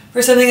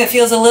for something that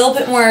feels a little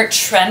bit more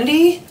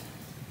trendy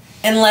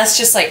and less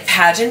just like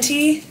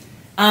pageanty.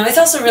 It's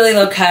also really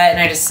low cut and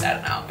I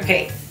don't know.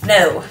 Okay,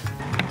 no.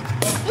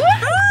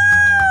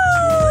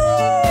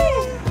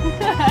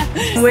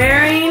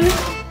 Wearing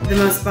the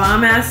most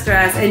bomb-ass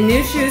dress and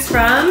new shoes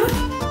from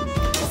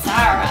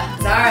Zara,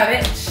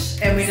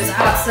 bitch. And we just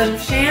bought some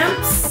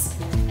champs.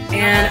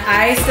 And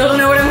I still don't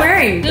know what I'm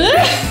wearing.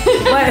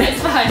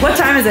 What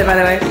time is it, by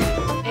the way?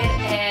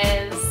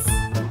 It is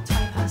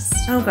 20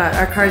 past. Oh God,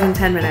 our car's in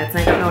 10 minutes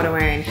and I don't know what I'm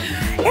wearing.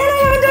 And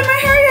I haven't done my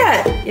hair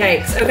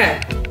yet. Yikes, okay.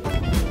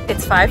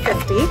 It's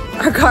 5:50.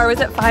 Our car was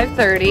at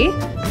 5:30.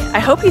 I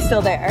hope he's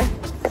still there.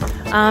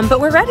 But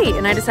we're ready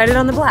and I decided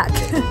on the black.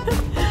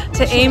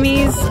 To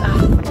Amy's,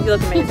 oh, you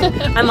look amazing.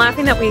 I'm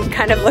laughing that we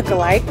kind of look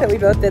alike, that we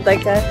both did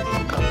like a,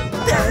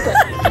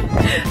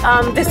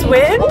 this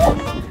wig.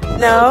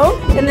 No,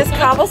 and this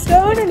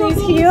cobblestone and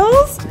these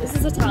heels. This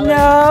is a talent.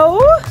 No.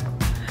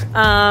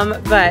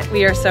 But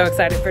we are so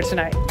excited for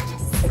tonight.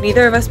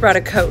 Neither of us brought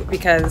a coat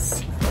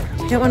because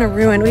we don't want to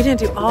ruin. We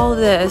didn't do all of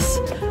this.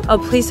 Oh,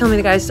 please tell me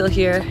the guy's still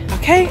here.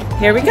 Okay,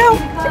 here we go.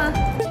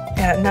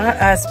 Yeah, not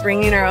us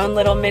bringing our own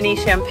little mini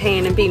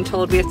champagne and being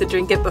told we have to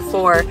drink it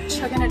before.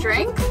 Chugging a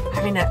drink?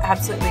 I mean,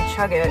 absolutely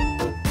chug it.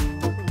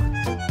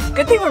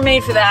 Good thing we're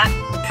made for that.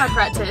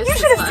 Practice. You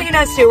should have seen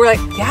us too. We're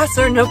like, yeah,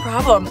 sir, no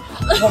problem.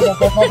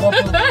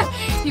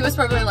 He was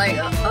probably like,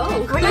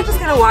 oh. We're not just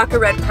gonna walk a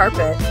red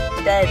carpet,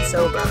 dead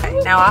sober.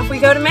 Right, now off we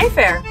go to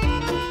Mayfair.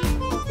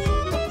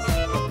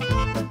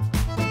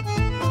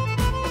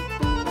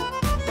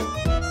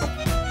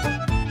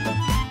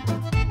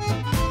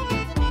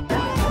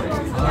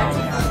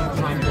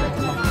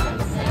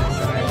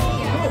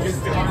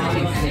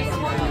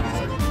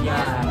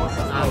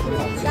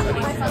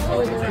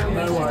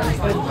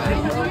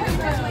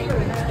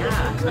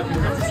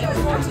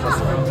 Okay,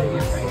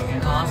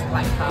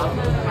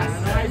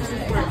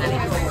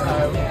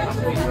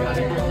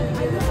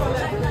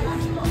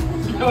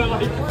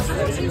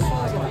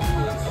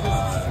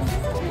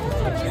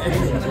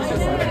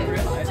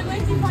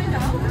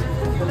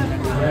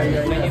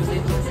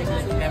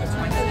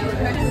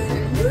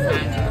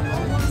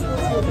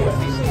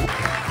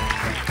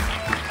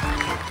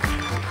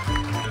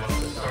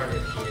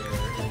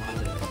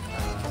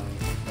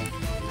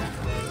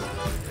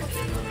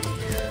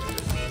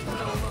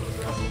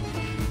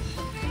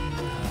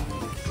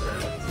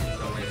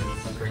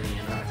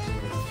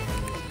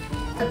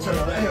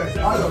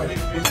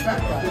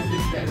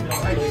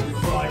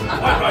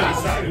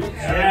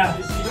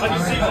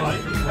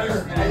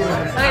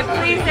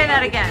 please say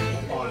that again.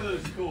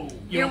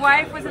 Your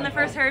wife was in the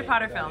first Harry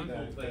Potter film.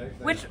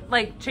 Which,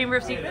 like, Chamber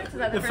of Secrets? Is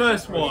that The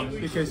first one,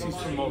 because he's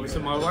from Oxford.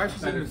 So my wife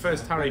was in the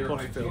first Harry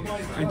Potter film,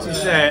 and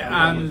she's there.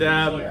 And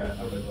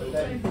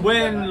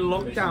when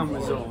lockdown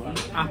was on,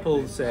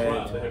 Apple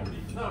said,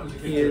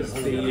 "Here's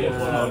the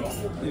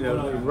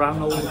the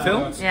Ranald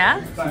film."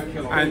 Yeah.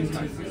 And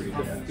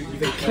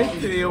the clip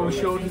video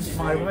showed us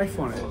my wife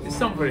on it. It's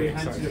not very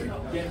exciting.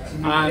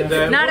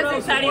 And Not as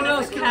exciting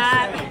as a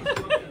cat.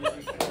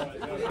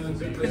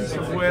 Prince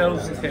of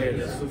Wales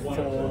tale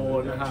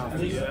for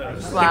 4.5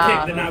 years.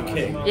 Wow. The now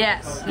king.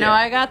 Yes. No,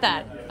 I got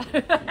that.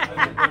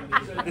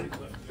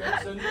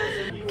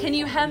 Can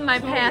you hem my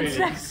pants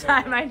next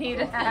time I need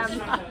a hem?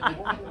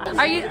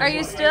 Are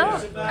you still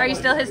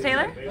his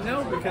tailor?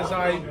 No, because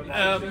I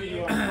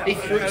He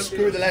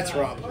screwed the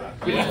letter up.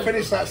 We didn't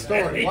finish that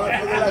story. What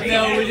did the letter,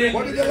 no, we didn't.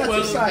 What did the letter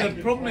Well, say?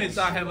 the problem is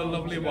I have a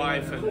lovely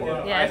wife and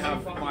Yes. I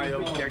have my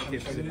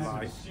objectives in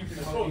life.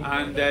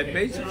 And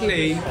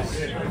basically,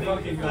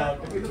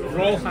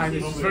 Royal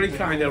Highness was very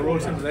kind. I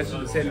wrote him a letter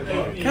and said,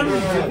 "Can I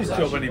do this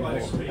job anymore?"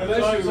 And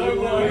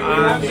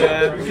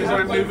because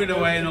I'm moving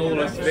away and all the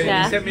rest of it,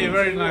 Yeah. he sent me a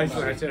very nice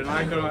letter, and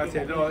I got out and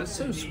said, "Oh, it's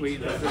so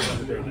sweet."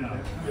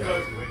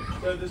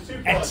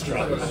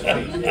 Extra.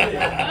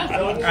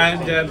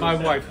 And my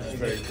wife was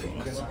very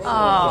cross.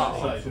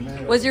 Oh.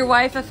 Was your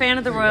wife a fan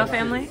of the royal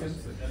family?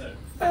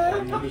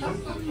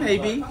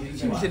 Maybe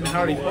she was in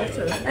Harry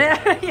Potter.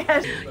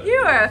 Yes.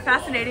 You are a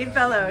fascinating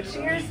fellow.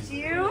 Cheers to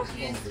you,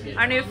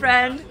 our new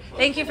friend.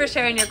 Thank you for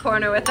sharing your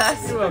corner with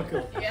us. You're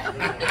welcome.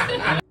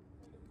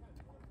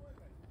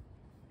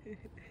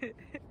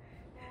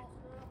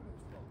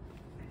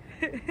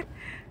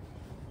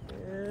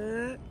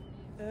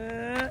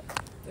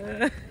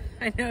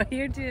 I know what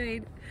you're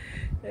doing.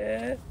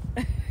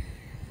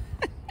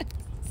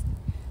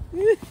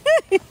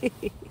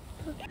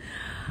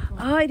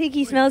 Oh, I think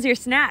he smells your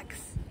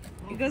snacks.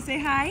 You go say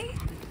hi.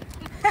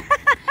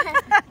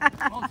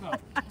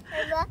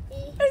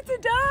 It's a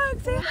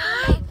dog. Say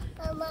hi.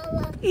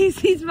 Mama.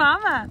 He's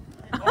mama.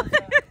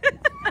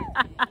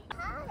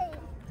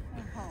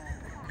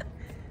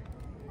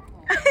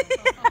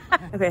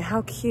 Okay,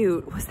 how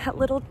cute was that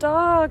little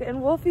dog?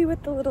 And Wolfie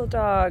with the little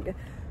dog.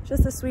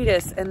 Just the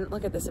sweetest. And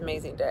look at this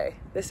amazing day.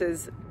 This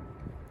is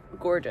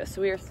gorgeous.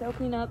 We are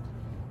soaking up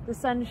the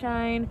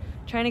sunshine,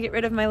 trying to get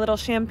rid of my little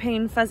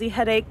champagne fuzzy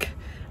headache.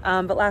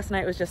 But last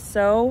night was just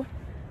so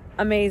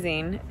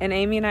amazing. And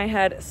Amy and I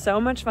had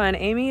so much fun.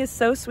 Amy is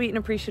so sweet and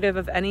appreciative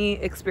of any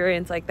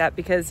experience like that,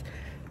 because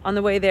on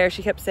the way there,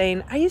 she kept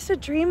saying, I used to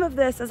dream of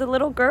this as a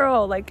little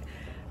girl. Like,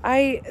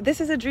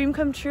 this is a dream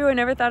come true. I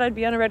never thought I'd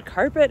be on a red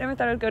carpet. Never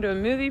thought I'd go to a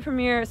movie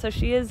premiere. So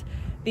she is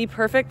the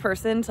perfect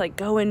person to like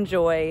go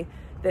enjoy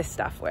this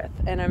stuff with.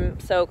 And I'm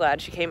so glad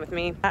she came with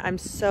me. I'm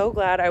so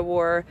glad I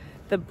wore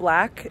the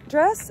black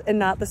dress and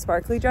not the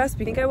sparkly dress.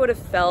 I think I would have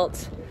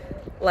felt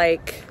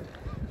like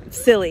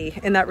silly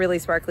in that really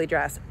sparkly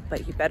dress,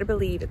 but you better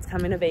believe it's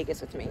coming to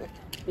Vegas with me,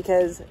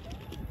 because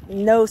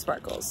no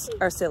sparkles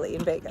are silly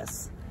in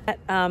Vegas.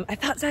 I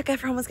thought Zac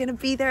Efron was gonna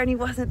be there and he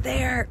wasn't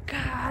there.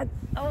 God,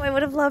 oh, I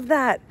would have loved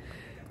that.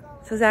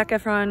 So Zac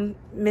Efron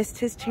missed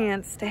his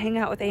chance to hang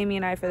out with Amy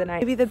and I for the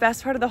night. Maybe the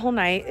best part of the whole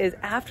night is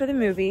after the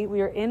movie, we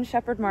were in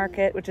Shepherd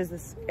Market, which is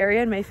this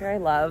area in Mayfair I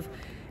love,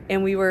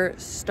 and we were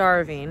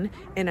starving,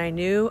 and I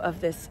knew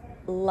of this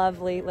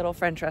lovely little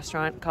French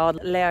restaurant called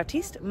Les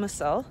Artistes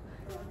Muscle,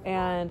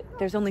 and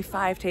there's only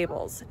 5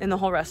 tables in the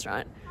whole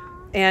restaurant.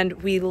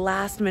 And we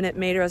last minute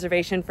made a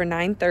reservation for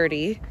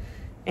 9:30,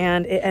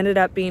 and it ended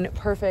up being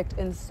perfect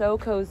and so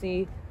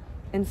cozy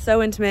and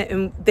so intimate,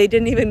 and they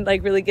didn't even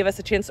like really give us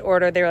a chance to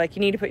order. They were like, you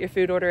need to put your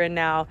food order in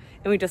now,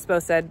 and we just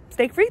both said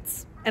steak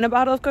frites and a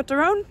bottle of Côte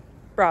d'Aron.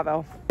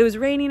 Bravo. It was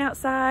raining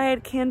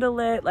outside,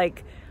 candlelit,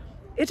 like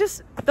it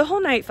just, the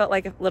whole night felt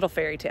like a little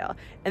fairy tale.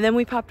 And then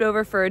we popped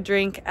over for a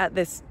drink at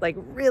this like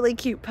really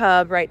cute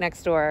pub right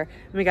next door,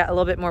 and we got a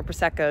little bit more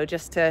Prosecco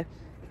just to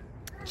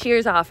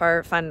cheers off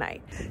our fun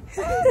night.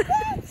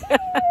 It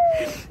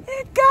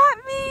got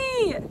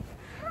me!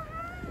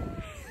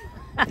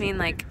 I mean,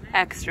 like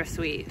extra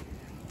sweet.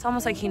 It's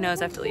almost like he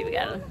knows I have to leave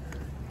again.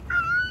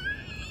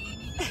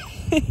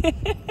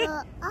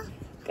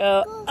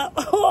 Go.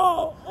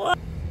 Oh.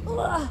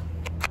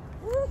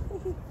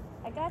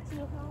 I got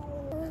you.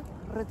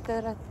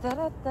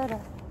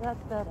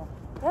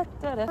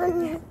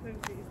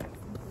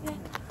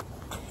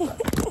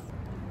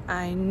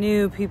 I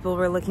knew people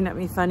were looking at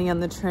me funny on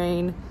the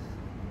train.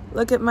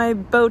 Look at my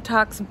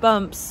Botox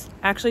bumps.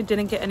 Actually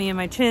didn't get any in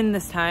my chin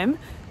this time,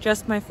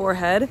 just my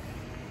forehead.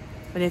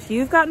 And if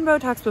you've gotten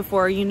Botox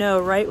before, you know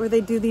right where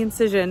they do the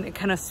incision, it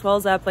kind of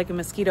swells up like a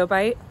mosquito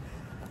bite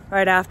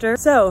right after.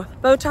 So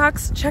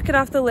Botox, check it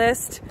off the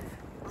list.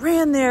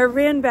 Ran there,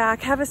 ran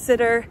back, have a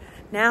sitter.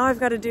 Now I've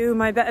got to do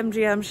my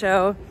BetMGM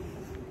show.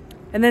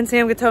 And then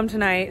Sam gets home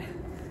tonight.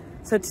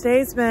 So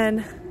today's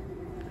been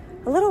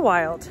a little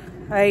wild.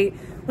 I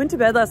went to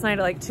bed last night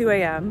at like 2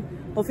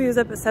 a.m. Wolfie was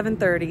up at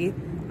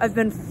 7:30. I've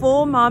been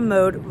full mom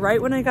mode right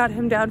when I got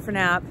him down for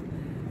nap.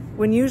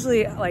 When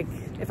usually, like,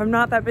 if I'm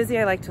not that busy,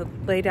 I like to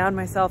lay down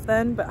myself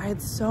then, but I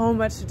had so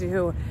much to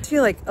do. I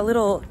feel like a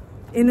little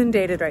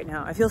inundated right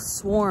now. I feel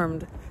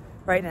swarmed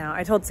right now.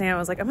 I told Sam, I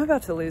was like, I'm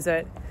about to lose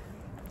it.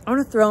 I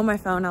want to throw my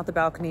phone out the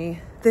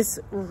balcony. This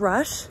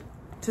rush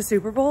to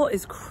Super Bowl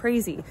is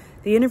crazy.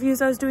 The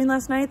interviews I was doing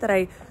last night that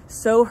I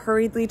so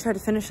hurriedly tried to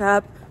finish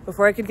up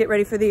before I could get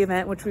ready for the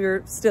event, which we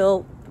were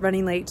still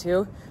running late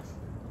to.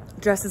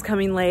 Dresses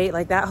coming late,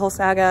 like that whole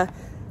saga.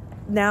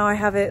 Now I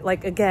have it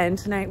like again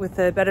tonight with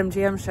the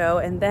BetMGM show,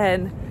 and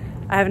then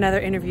I have another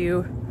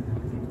interview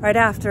right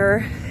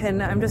after,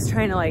 and I'm just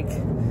trying to like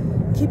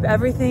keep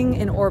everything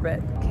in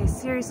orbit. Okay,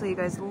 seriously, you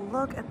guys,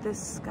 look at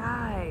this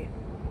sky.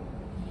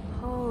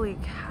 Holy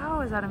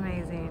cow, is that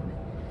amazing?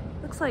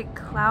 Looks like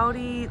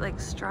cloudy, like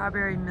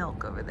strawberry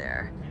milk over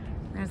there.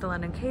 There's the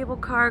London cable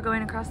car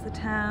going across the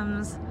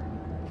Thames.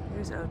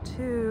 There's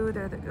O2,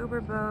 there are the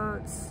Uber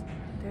boats.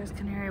 There's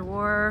Canary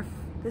Wharf.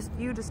 This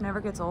view just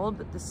never gets old,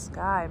 but the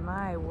sky,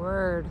 my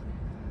word.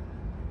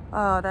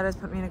 Oh, that has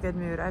put me in a good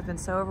mood. I've been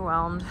so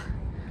overwhelmed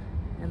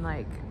and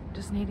like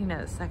just needing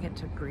a second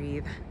to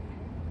breathe.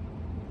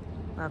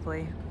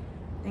 Lovely.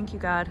 Thank you,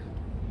 God.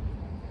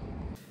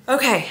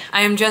 Okay,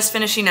 I am just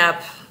finishing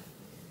up.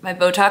 My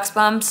Botox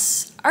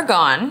bumps are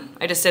gone.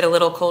 I just did a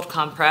little cold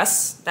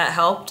compress, that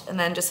helped, and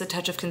then just a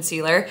touch of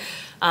concealer.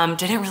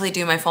 Didn't really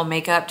do my full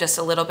makeup, just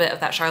a little bit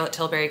of that Charlotte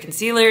Tilbury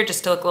concealer,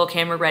 just to look a little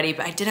camera ready,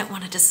 but I didn't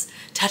want to just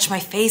touch my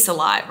face a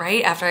lot,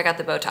 right, after I got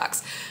the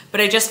Botox.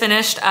 But I just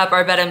finished up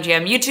our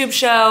BetMGM YouTube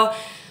show,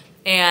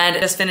 and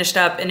just finished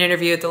up an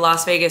interview at the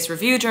Las Vegas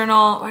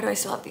Review-Journal. Why do I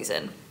still have these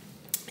in?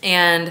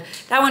 And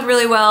that went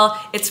really well.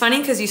 It's funny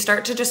because you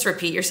start to just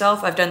repeat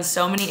yourself. I've done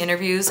so many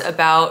interviews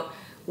about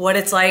what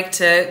it's like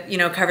to, you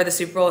know, cover the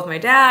Super Bowl with my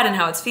dad and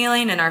how it's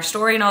feeling and our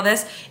story and all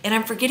this. And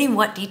I'm forgetting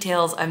what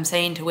details I'm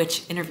saying to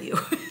which interview.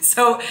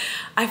 So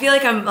I feel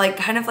like I'm like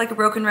kind of like a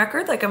broken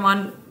record, like I'm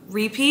on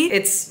repeat.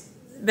 It's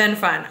been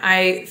fun.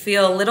 I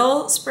feel a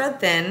little spread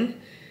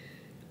thin.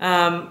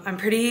 I'm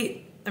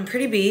pretty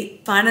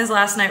beat. Fun as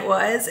last night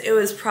was, it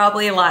was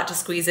probably a lot to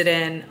squeeze it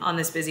in on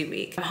this busy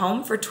week. I'm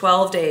home for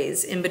 12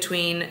 days in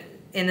between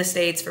in the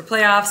States for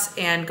playoffs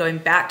and going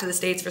back to the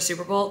States for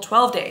Super Bowl,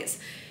 12 days.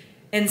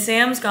 And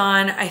Sam's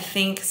gone, I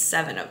think,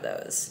 7 of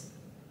those.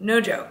 No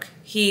joke.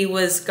 He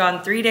was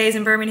gone 3 days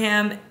in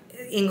Birmingham,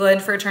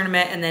 England for a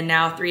tournament, and then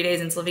now 3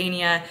 days in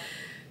Slovenia.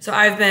 So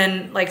I've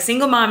been like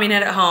single momming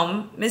it at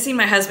home, missing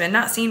my husband,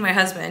 not seeing my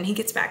husband. He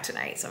gets back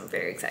tonight, so I'm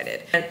very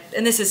excited.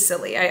 And this is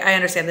silly. I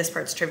understand this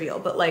part's trivial,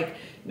 but like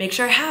make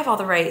sure I have all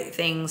the right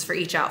things for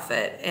each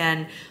outfit.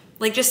 And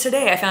like just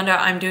today, I found out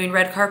I'm doing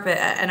red carpet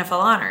at NFL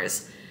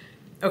Honors.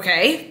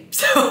 Okay,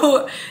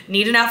 so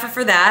need an outfit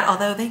for that.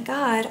 Although thank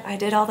God I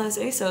did all those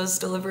ASOS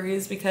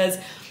deliveries because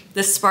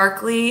the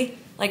sparkly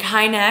like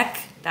high neck,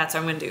 that's what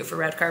I'm gonna do for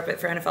red carpet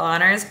for NFL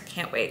Honors.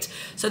 Can't wait.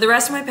 So the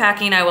rest of my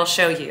packing I will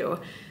show you.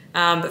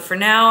 But for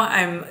now,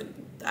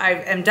 I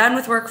am done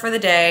with work for the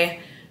day.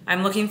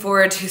 I'm looking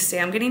forward to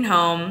Sam getting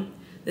home.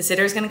 The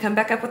sitter's gonna come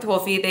back up with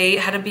Wolfie. They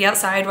had to be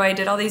outside while I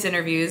did all these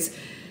interviews.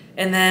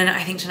 And then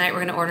I think tonight we're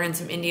gonna order in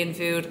some Indian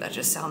food. That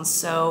just sounds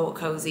so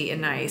cozy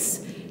and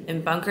nice.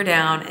 And bunker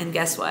down, and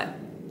guess what?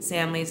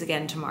 Sam leaves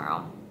again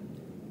tomorrow.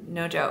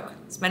 No joke.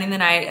 Spending the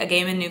night, a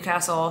game in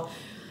Newcastle.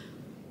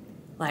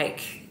 Like,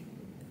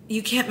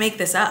 you can't make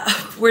this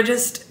up. We're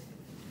just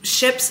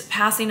ships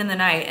passing in the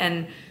night.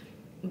 And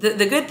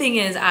the good thing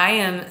is I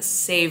am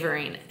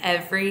savoring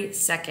every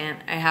second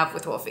I have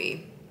with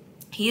Wolfie.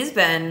 He has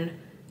been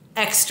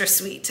extra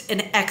sweet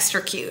and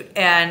extra cute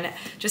and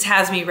just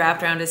has me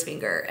wrapped around his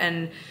finger.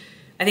 And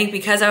I think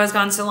because I was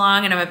gone so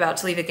long and I'm about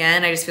to leave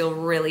again, I just feel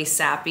really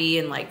sappy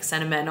and like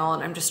sentimental,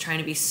 and I'm just trying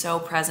to be so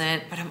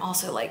present. But I'm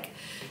also like,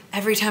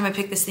 every time I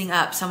pick this thing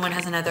up, someone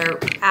has another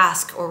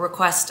ask or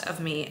request of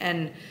me.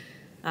 And,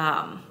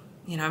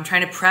 you know, I'm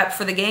trying to prep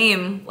for the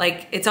game.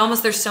 Like it's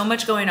almost, there's so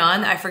much going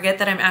on that I forget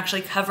that I'm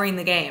actually covering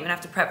the game and I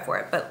have to prep for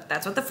it. But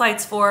that's what the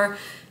flight's for.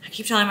 I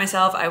keep telling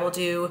myself I will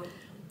do,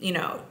 you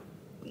know,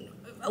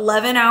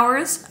 11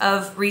 hours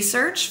of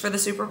research for the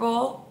Super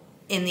Bowl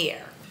in the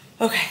air.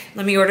 Okay,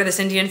 let me order this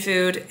Indian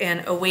food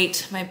and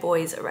await my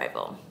boy's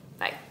arrival.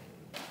 Bye.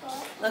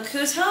 Look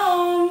who's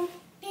home.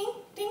 Ding,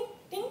 ding,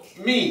 ding.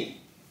 Me.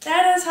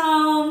 Dada's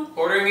home.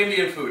 Ordering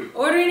Indian food.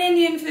 Ordering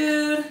Indian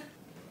food.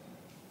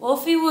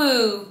 Wolfie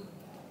woo.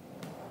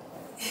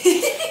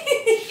 You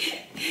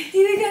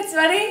think that's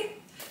funny?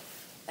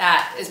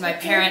 That is my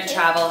parent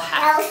travel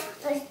hack.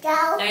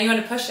 Down. Now you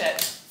want to push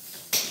it.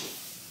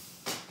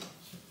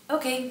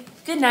 Okay,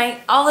 good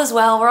night. All is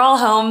well. We're all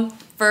home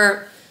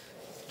for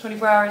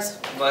 24 hours.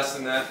 Less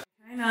than that.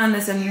 Trying on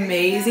this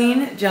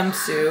amazing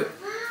jumpsuit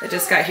that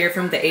just got here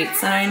from the 8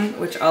 Sign,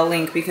 which I'll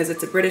link because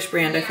it's a British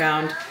brand I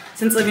found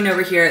since living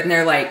over here, and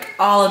they're like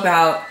all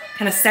about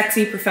kind of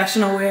sexy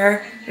professional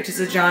wear, which is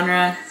a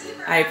genre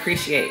I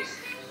appreciate.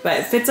 But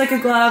it fits like a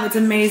glove. It's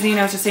amazing.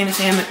 I was just saying to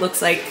Sam, it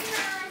looks like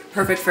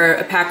perfect for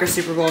a Packers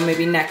Super Bowl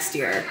maybe next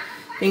year.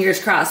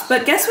 Fingers crossed.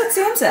 But guess what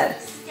Sam said?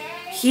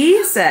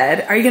 He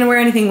said, are you gonna wear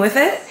anything with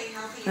it?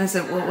 And I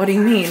said, well, what do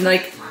you mean?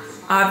 Like,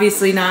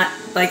 obviously not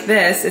like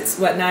this. It's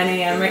what, 9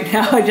 a.m. right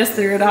now. I just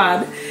threw it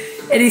on.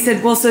 And he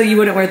said, well, so you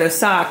wouldn't wear those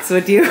socks,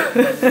 would you?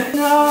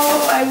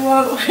 No, I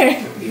won't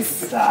wear these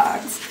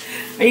socks.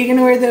 Are you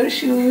gonna wear those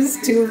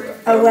shoes to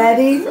a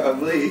wedding?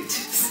 Probably.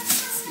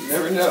 You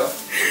never know.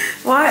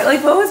 Why?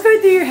 Like, what was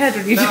going through your head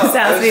when you just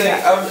asked me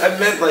that? I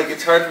meant like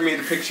it's hard for me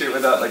to picture it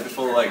without like the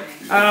full like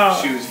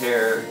shoes,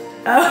 hair.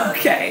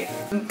 Okay.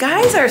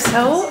 Guys are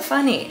so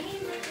funny.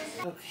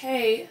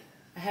 Okay,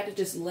 I had to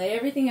just lay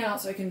everything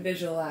out so I can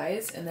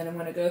visualize, and then I'm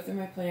gonna go through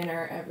my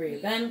planner, every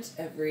event,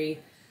 every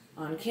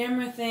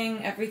on-camera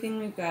thing, everything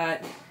we've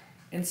got,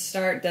 and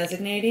start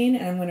designating,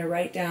 and I'm gonna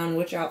write down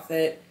which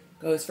outfit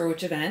goes for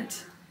which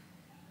event.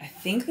 I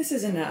think this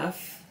is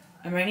enough.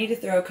 I might need to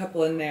throw a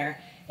couple in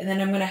there, and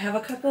then I'm gonna have a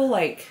couple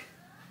like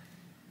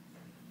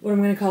what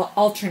I'm going to call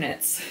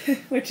alternates,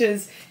 which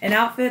is an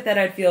outfit that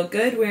I'd feel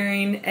good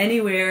wearing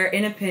anywhere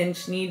in a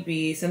pinch, need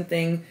be,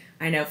 something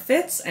I know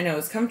fits, I know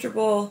is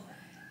comfortable,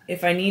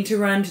 if I need to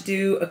run to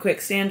do a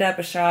quick stand-up,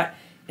 a shot,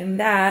 and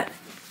that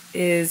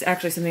is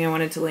actually something I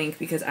wanted to link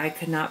because I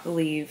could not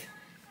believe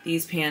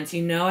these pants.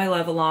 You know I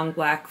love a long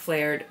black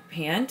flared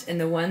pant, and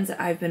the ones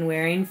that I've been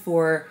wearing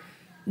for,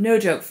 no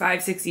joke,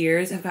 5-6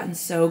 years have gotten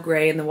so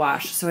gray in the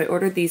wash. So I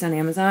ordered these on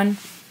Amazon,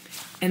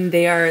 and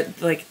they are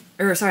like,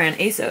 or sorry, on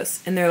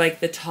ASOS, and they're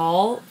like the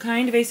tall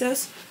kind of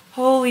ASOS.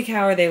 Holy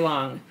cow, are they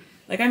long.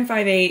 Like, I'm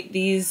 5'8",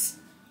 these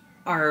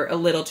are a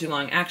little too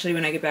long. Actually,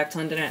 when I get back to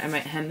London, I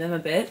might hem them a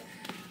bit,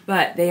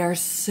 but they are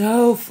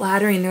so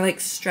flattering. They're like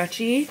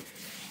stretchy,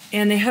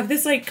 and they have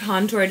this like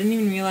contour. I didn't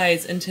even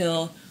realize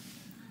until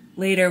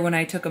later when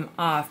I took them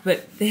off,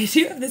 but they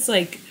do have this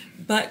like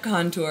butt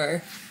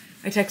contour.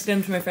 I texted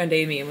them to my friend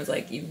Amy and was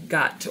like, you've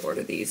got to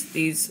order these.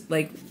 These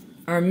like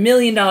are $1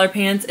 million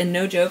pants, and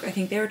no joke, I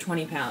think they were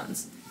 20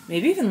 pounds.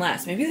 Maybe even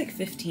less, maybe like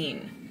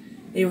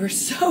 15. They were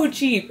so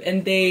cheap,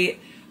 and they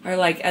are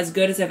like as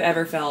good as I've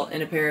ever felt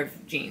in a pair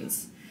of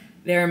jeans.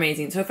 They're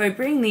amazing. So if I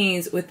bring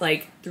these with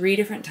like 3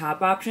 different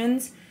top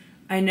options,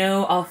 I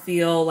know I'll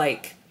feel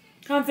like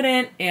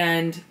confident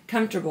and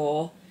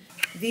comfortable.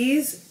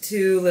 These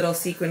 2 little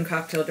sequin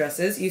cocktail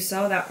dresses, you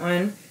saw that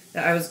one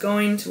that I was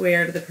going to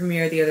wear to the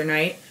premiere the other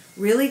night.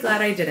 Really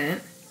glad I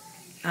didn't,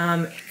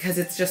 because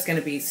it's just going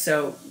to be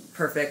so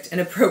perfect and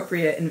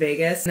appropriate in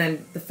Vegas. And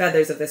then the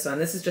feathers of this one.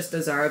 This is just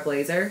a Zara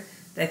blazer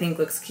that I think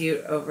looks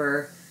cute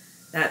over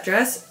that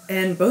dress.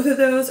 And both of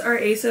those are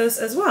ASOS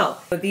as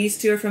well. So these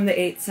 2 are from the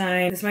 8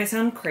 Sign. This might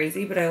sound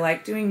crazy, but I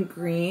like doing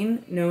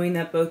green knowing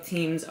that both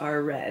teams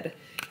are red.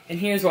 And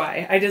here's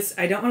why. I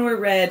don't want to wear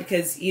red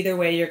because either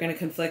way you're going to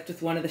conflict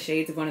with one of the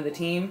shades of one of the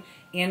team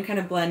and kind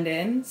of blend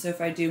in. So if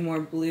I do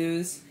more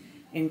blues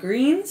and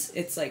greens,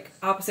 it's like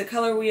opposite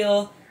color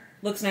wheel.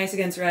 Looks nice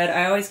against red.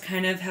 I always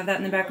kind of have that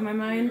in the back of my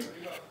mind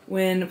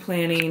when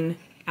planning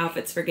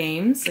outfits for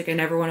games. Like, I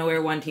never want to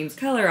wear one team's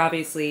color,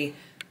 obviously,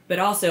 but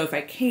also if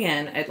I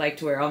can, I'd like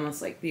to wear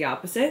almost like the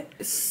opposite.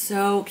 It's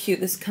so cute.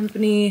 This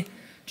company,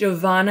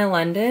 Giovanna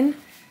London,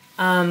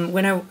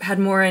 when I had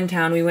Maura in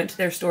town, we went to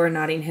their store in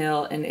Notting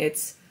Hill, and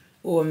it's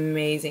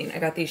amazing. I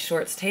got these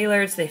shorts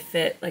tailored, so they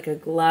fit like a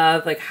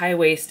glove, like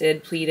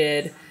high-waisted,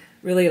 pleated,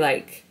 really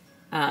like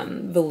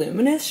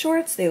voluminous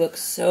shorts. They look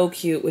so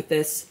cute with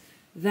this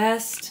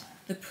vest,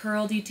 the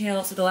pearl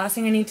detail. So the last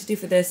thing I need to do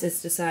for this is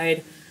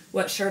decide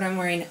what shirt I'm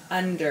wearing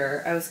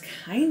under. I was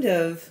kind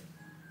of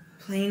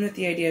playing with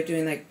the idea of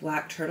doing like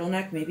black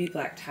turtleneck, maybe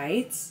black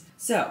tights.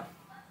 So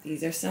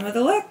these are some of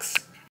the looks.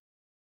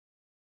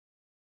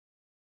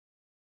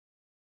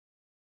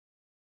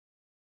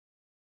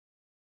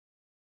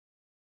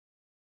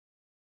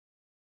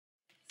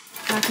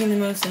 Packing the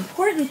most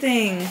important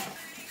thing.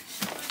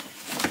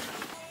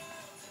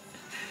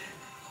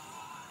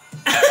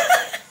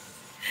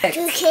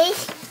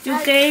 Toothpaste.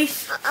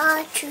 Toothpaste.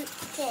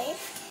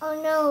 Toothpaste.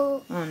 Oh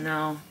no. Oh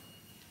no.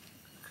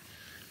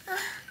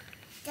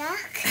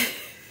 Duck.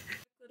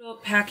 Little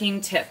packing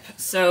tip.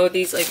 So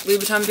these like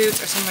Louboutin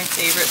boots are some of my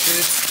favorite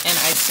boots, and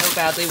I so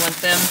badly want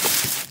them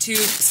to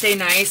stay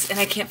nice, and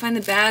I can't find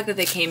the bag that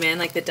they came in,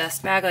 like the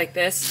dust bag like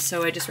this,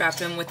 so I just wrapped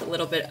them with a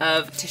little bit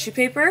of tissue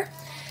paper.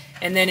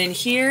 And then in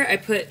here I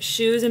put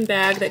shoes and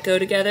bag that go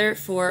together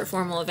for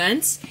formal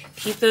events.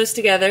 Keep those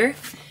together.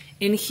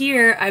 In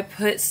here, I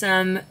put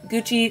some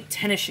Gucci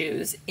tennis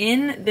shoes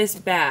in this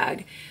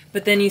bag,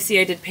 but then you see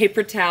I did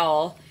paper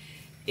towel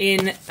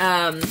in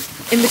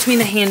between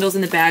the handles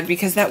in the bag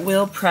because that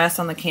will press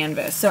on the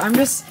canvas. So I'm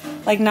just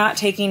like not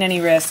taking any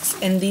risks.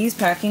 And these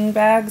packing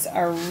bags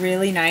are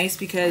really nice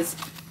because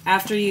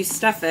after you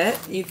stuff it,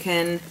 you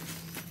can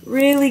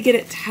really get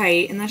it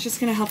tight, and that's just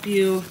gonna help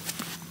you.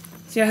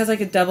 See how it has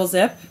like a double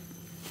zip?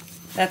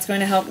 That's going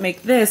to help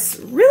make this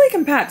really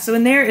compact. So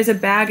in there is a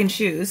bag and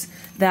shoes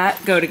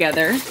that go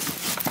together.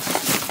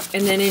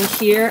 And then in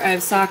here I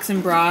have socks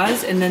and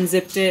bras and then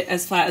zipped it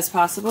as flat as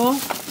possible.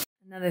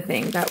 Another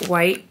thing, that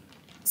white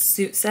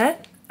suit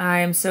set, I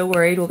am so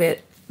worried will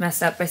get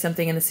messed up by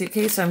something in the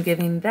suitcase, so I'm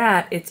giving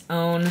that its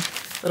own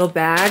little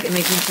bag and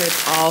making sure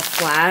it's all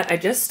flat. I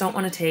just don't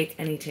want to take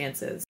any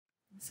chances.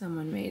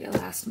 Someone made a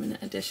last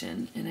minute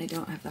addition and I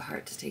don't have the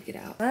heart to take it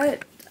out.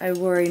 But I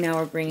worry now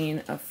we're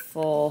bringing a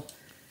full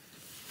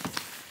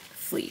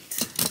fleet.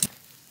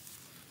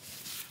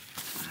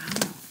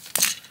 Wow.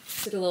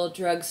 Did a little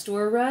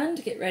drugstore run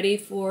to get ready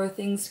for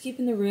things to keep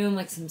in the room,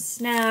 like some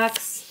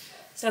snacks,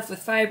 stuff with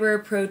fiber,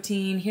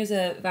 protein. Here's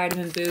a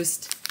vitamin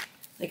boost,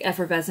 like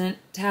effervescent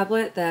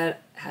tablet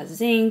that has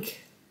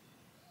zinc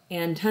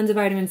and tons of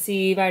vitamin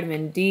C,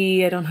 vitamin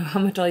D. I don't know how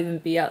much I'll even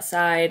be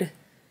outside.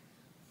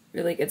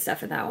 Really good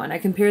stuff in that one. I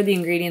compared the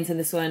ingredients in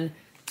this one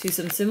to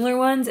some similar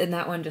ones, and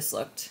that one just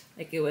looked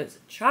like it was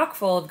chock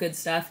full of good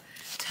stuff.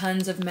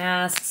 Tons of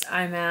masks,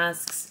 eye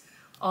masks,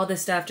 all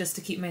this stuff just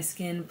to keep my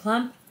skin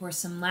plump. Of course,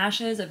 some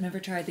lashes. I've never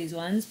tried these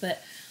ones,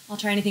 but I'll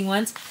try anything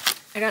once.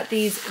 I got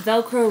these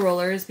Velcro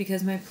rollers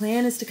because my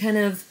plan is to kind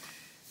of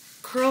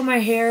curl my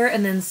hair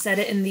and then set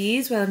it in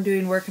these while I'm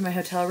doing work in my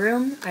hotel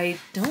room. I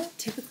don't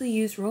typically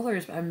use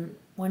rollers, but I'm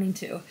wanting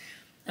to.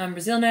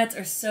 Brazil nuts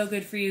are so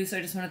good for you, so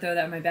I just want to throw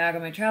that in my bag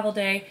on my travel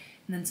day.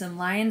 And then some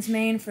lion's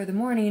mane for the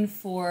morning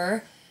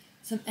for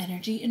some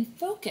energy and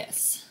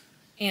focus.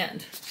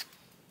 And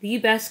the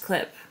best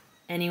clip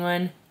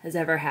anyone has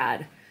ever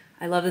had.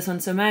 I love this one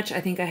so much. I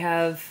think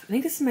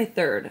this is my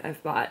third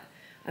I've bought.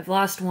 I've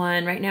lost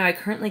one. Right now I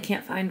currently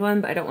can't find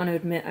one, but I don't want to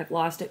admit I've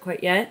lost it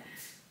quite yet.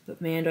 But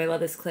man, do I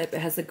love this clip.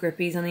 It has the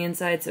grippies on the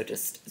inside, so it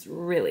just is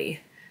really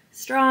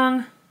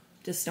strong.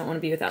 Just don't want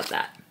to be without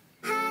that.